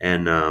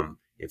 And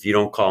if you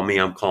don't call me,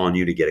 I'm calling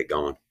you to get it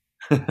going.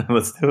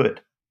 Let's do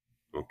it.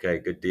 Okay,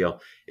 good deal.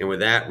 And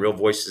with that, Real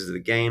Voices of the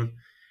Game.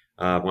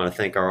 I want to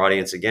thank our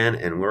audience again,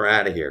 and we're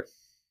out of here.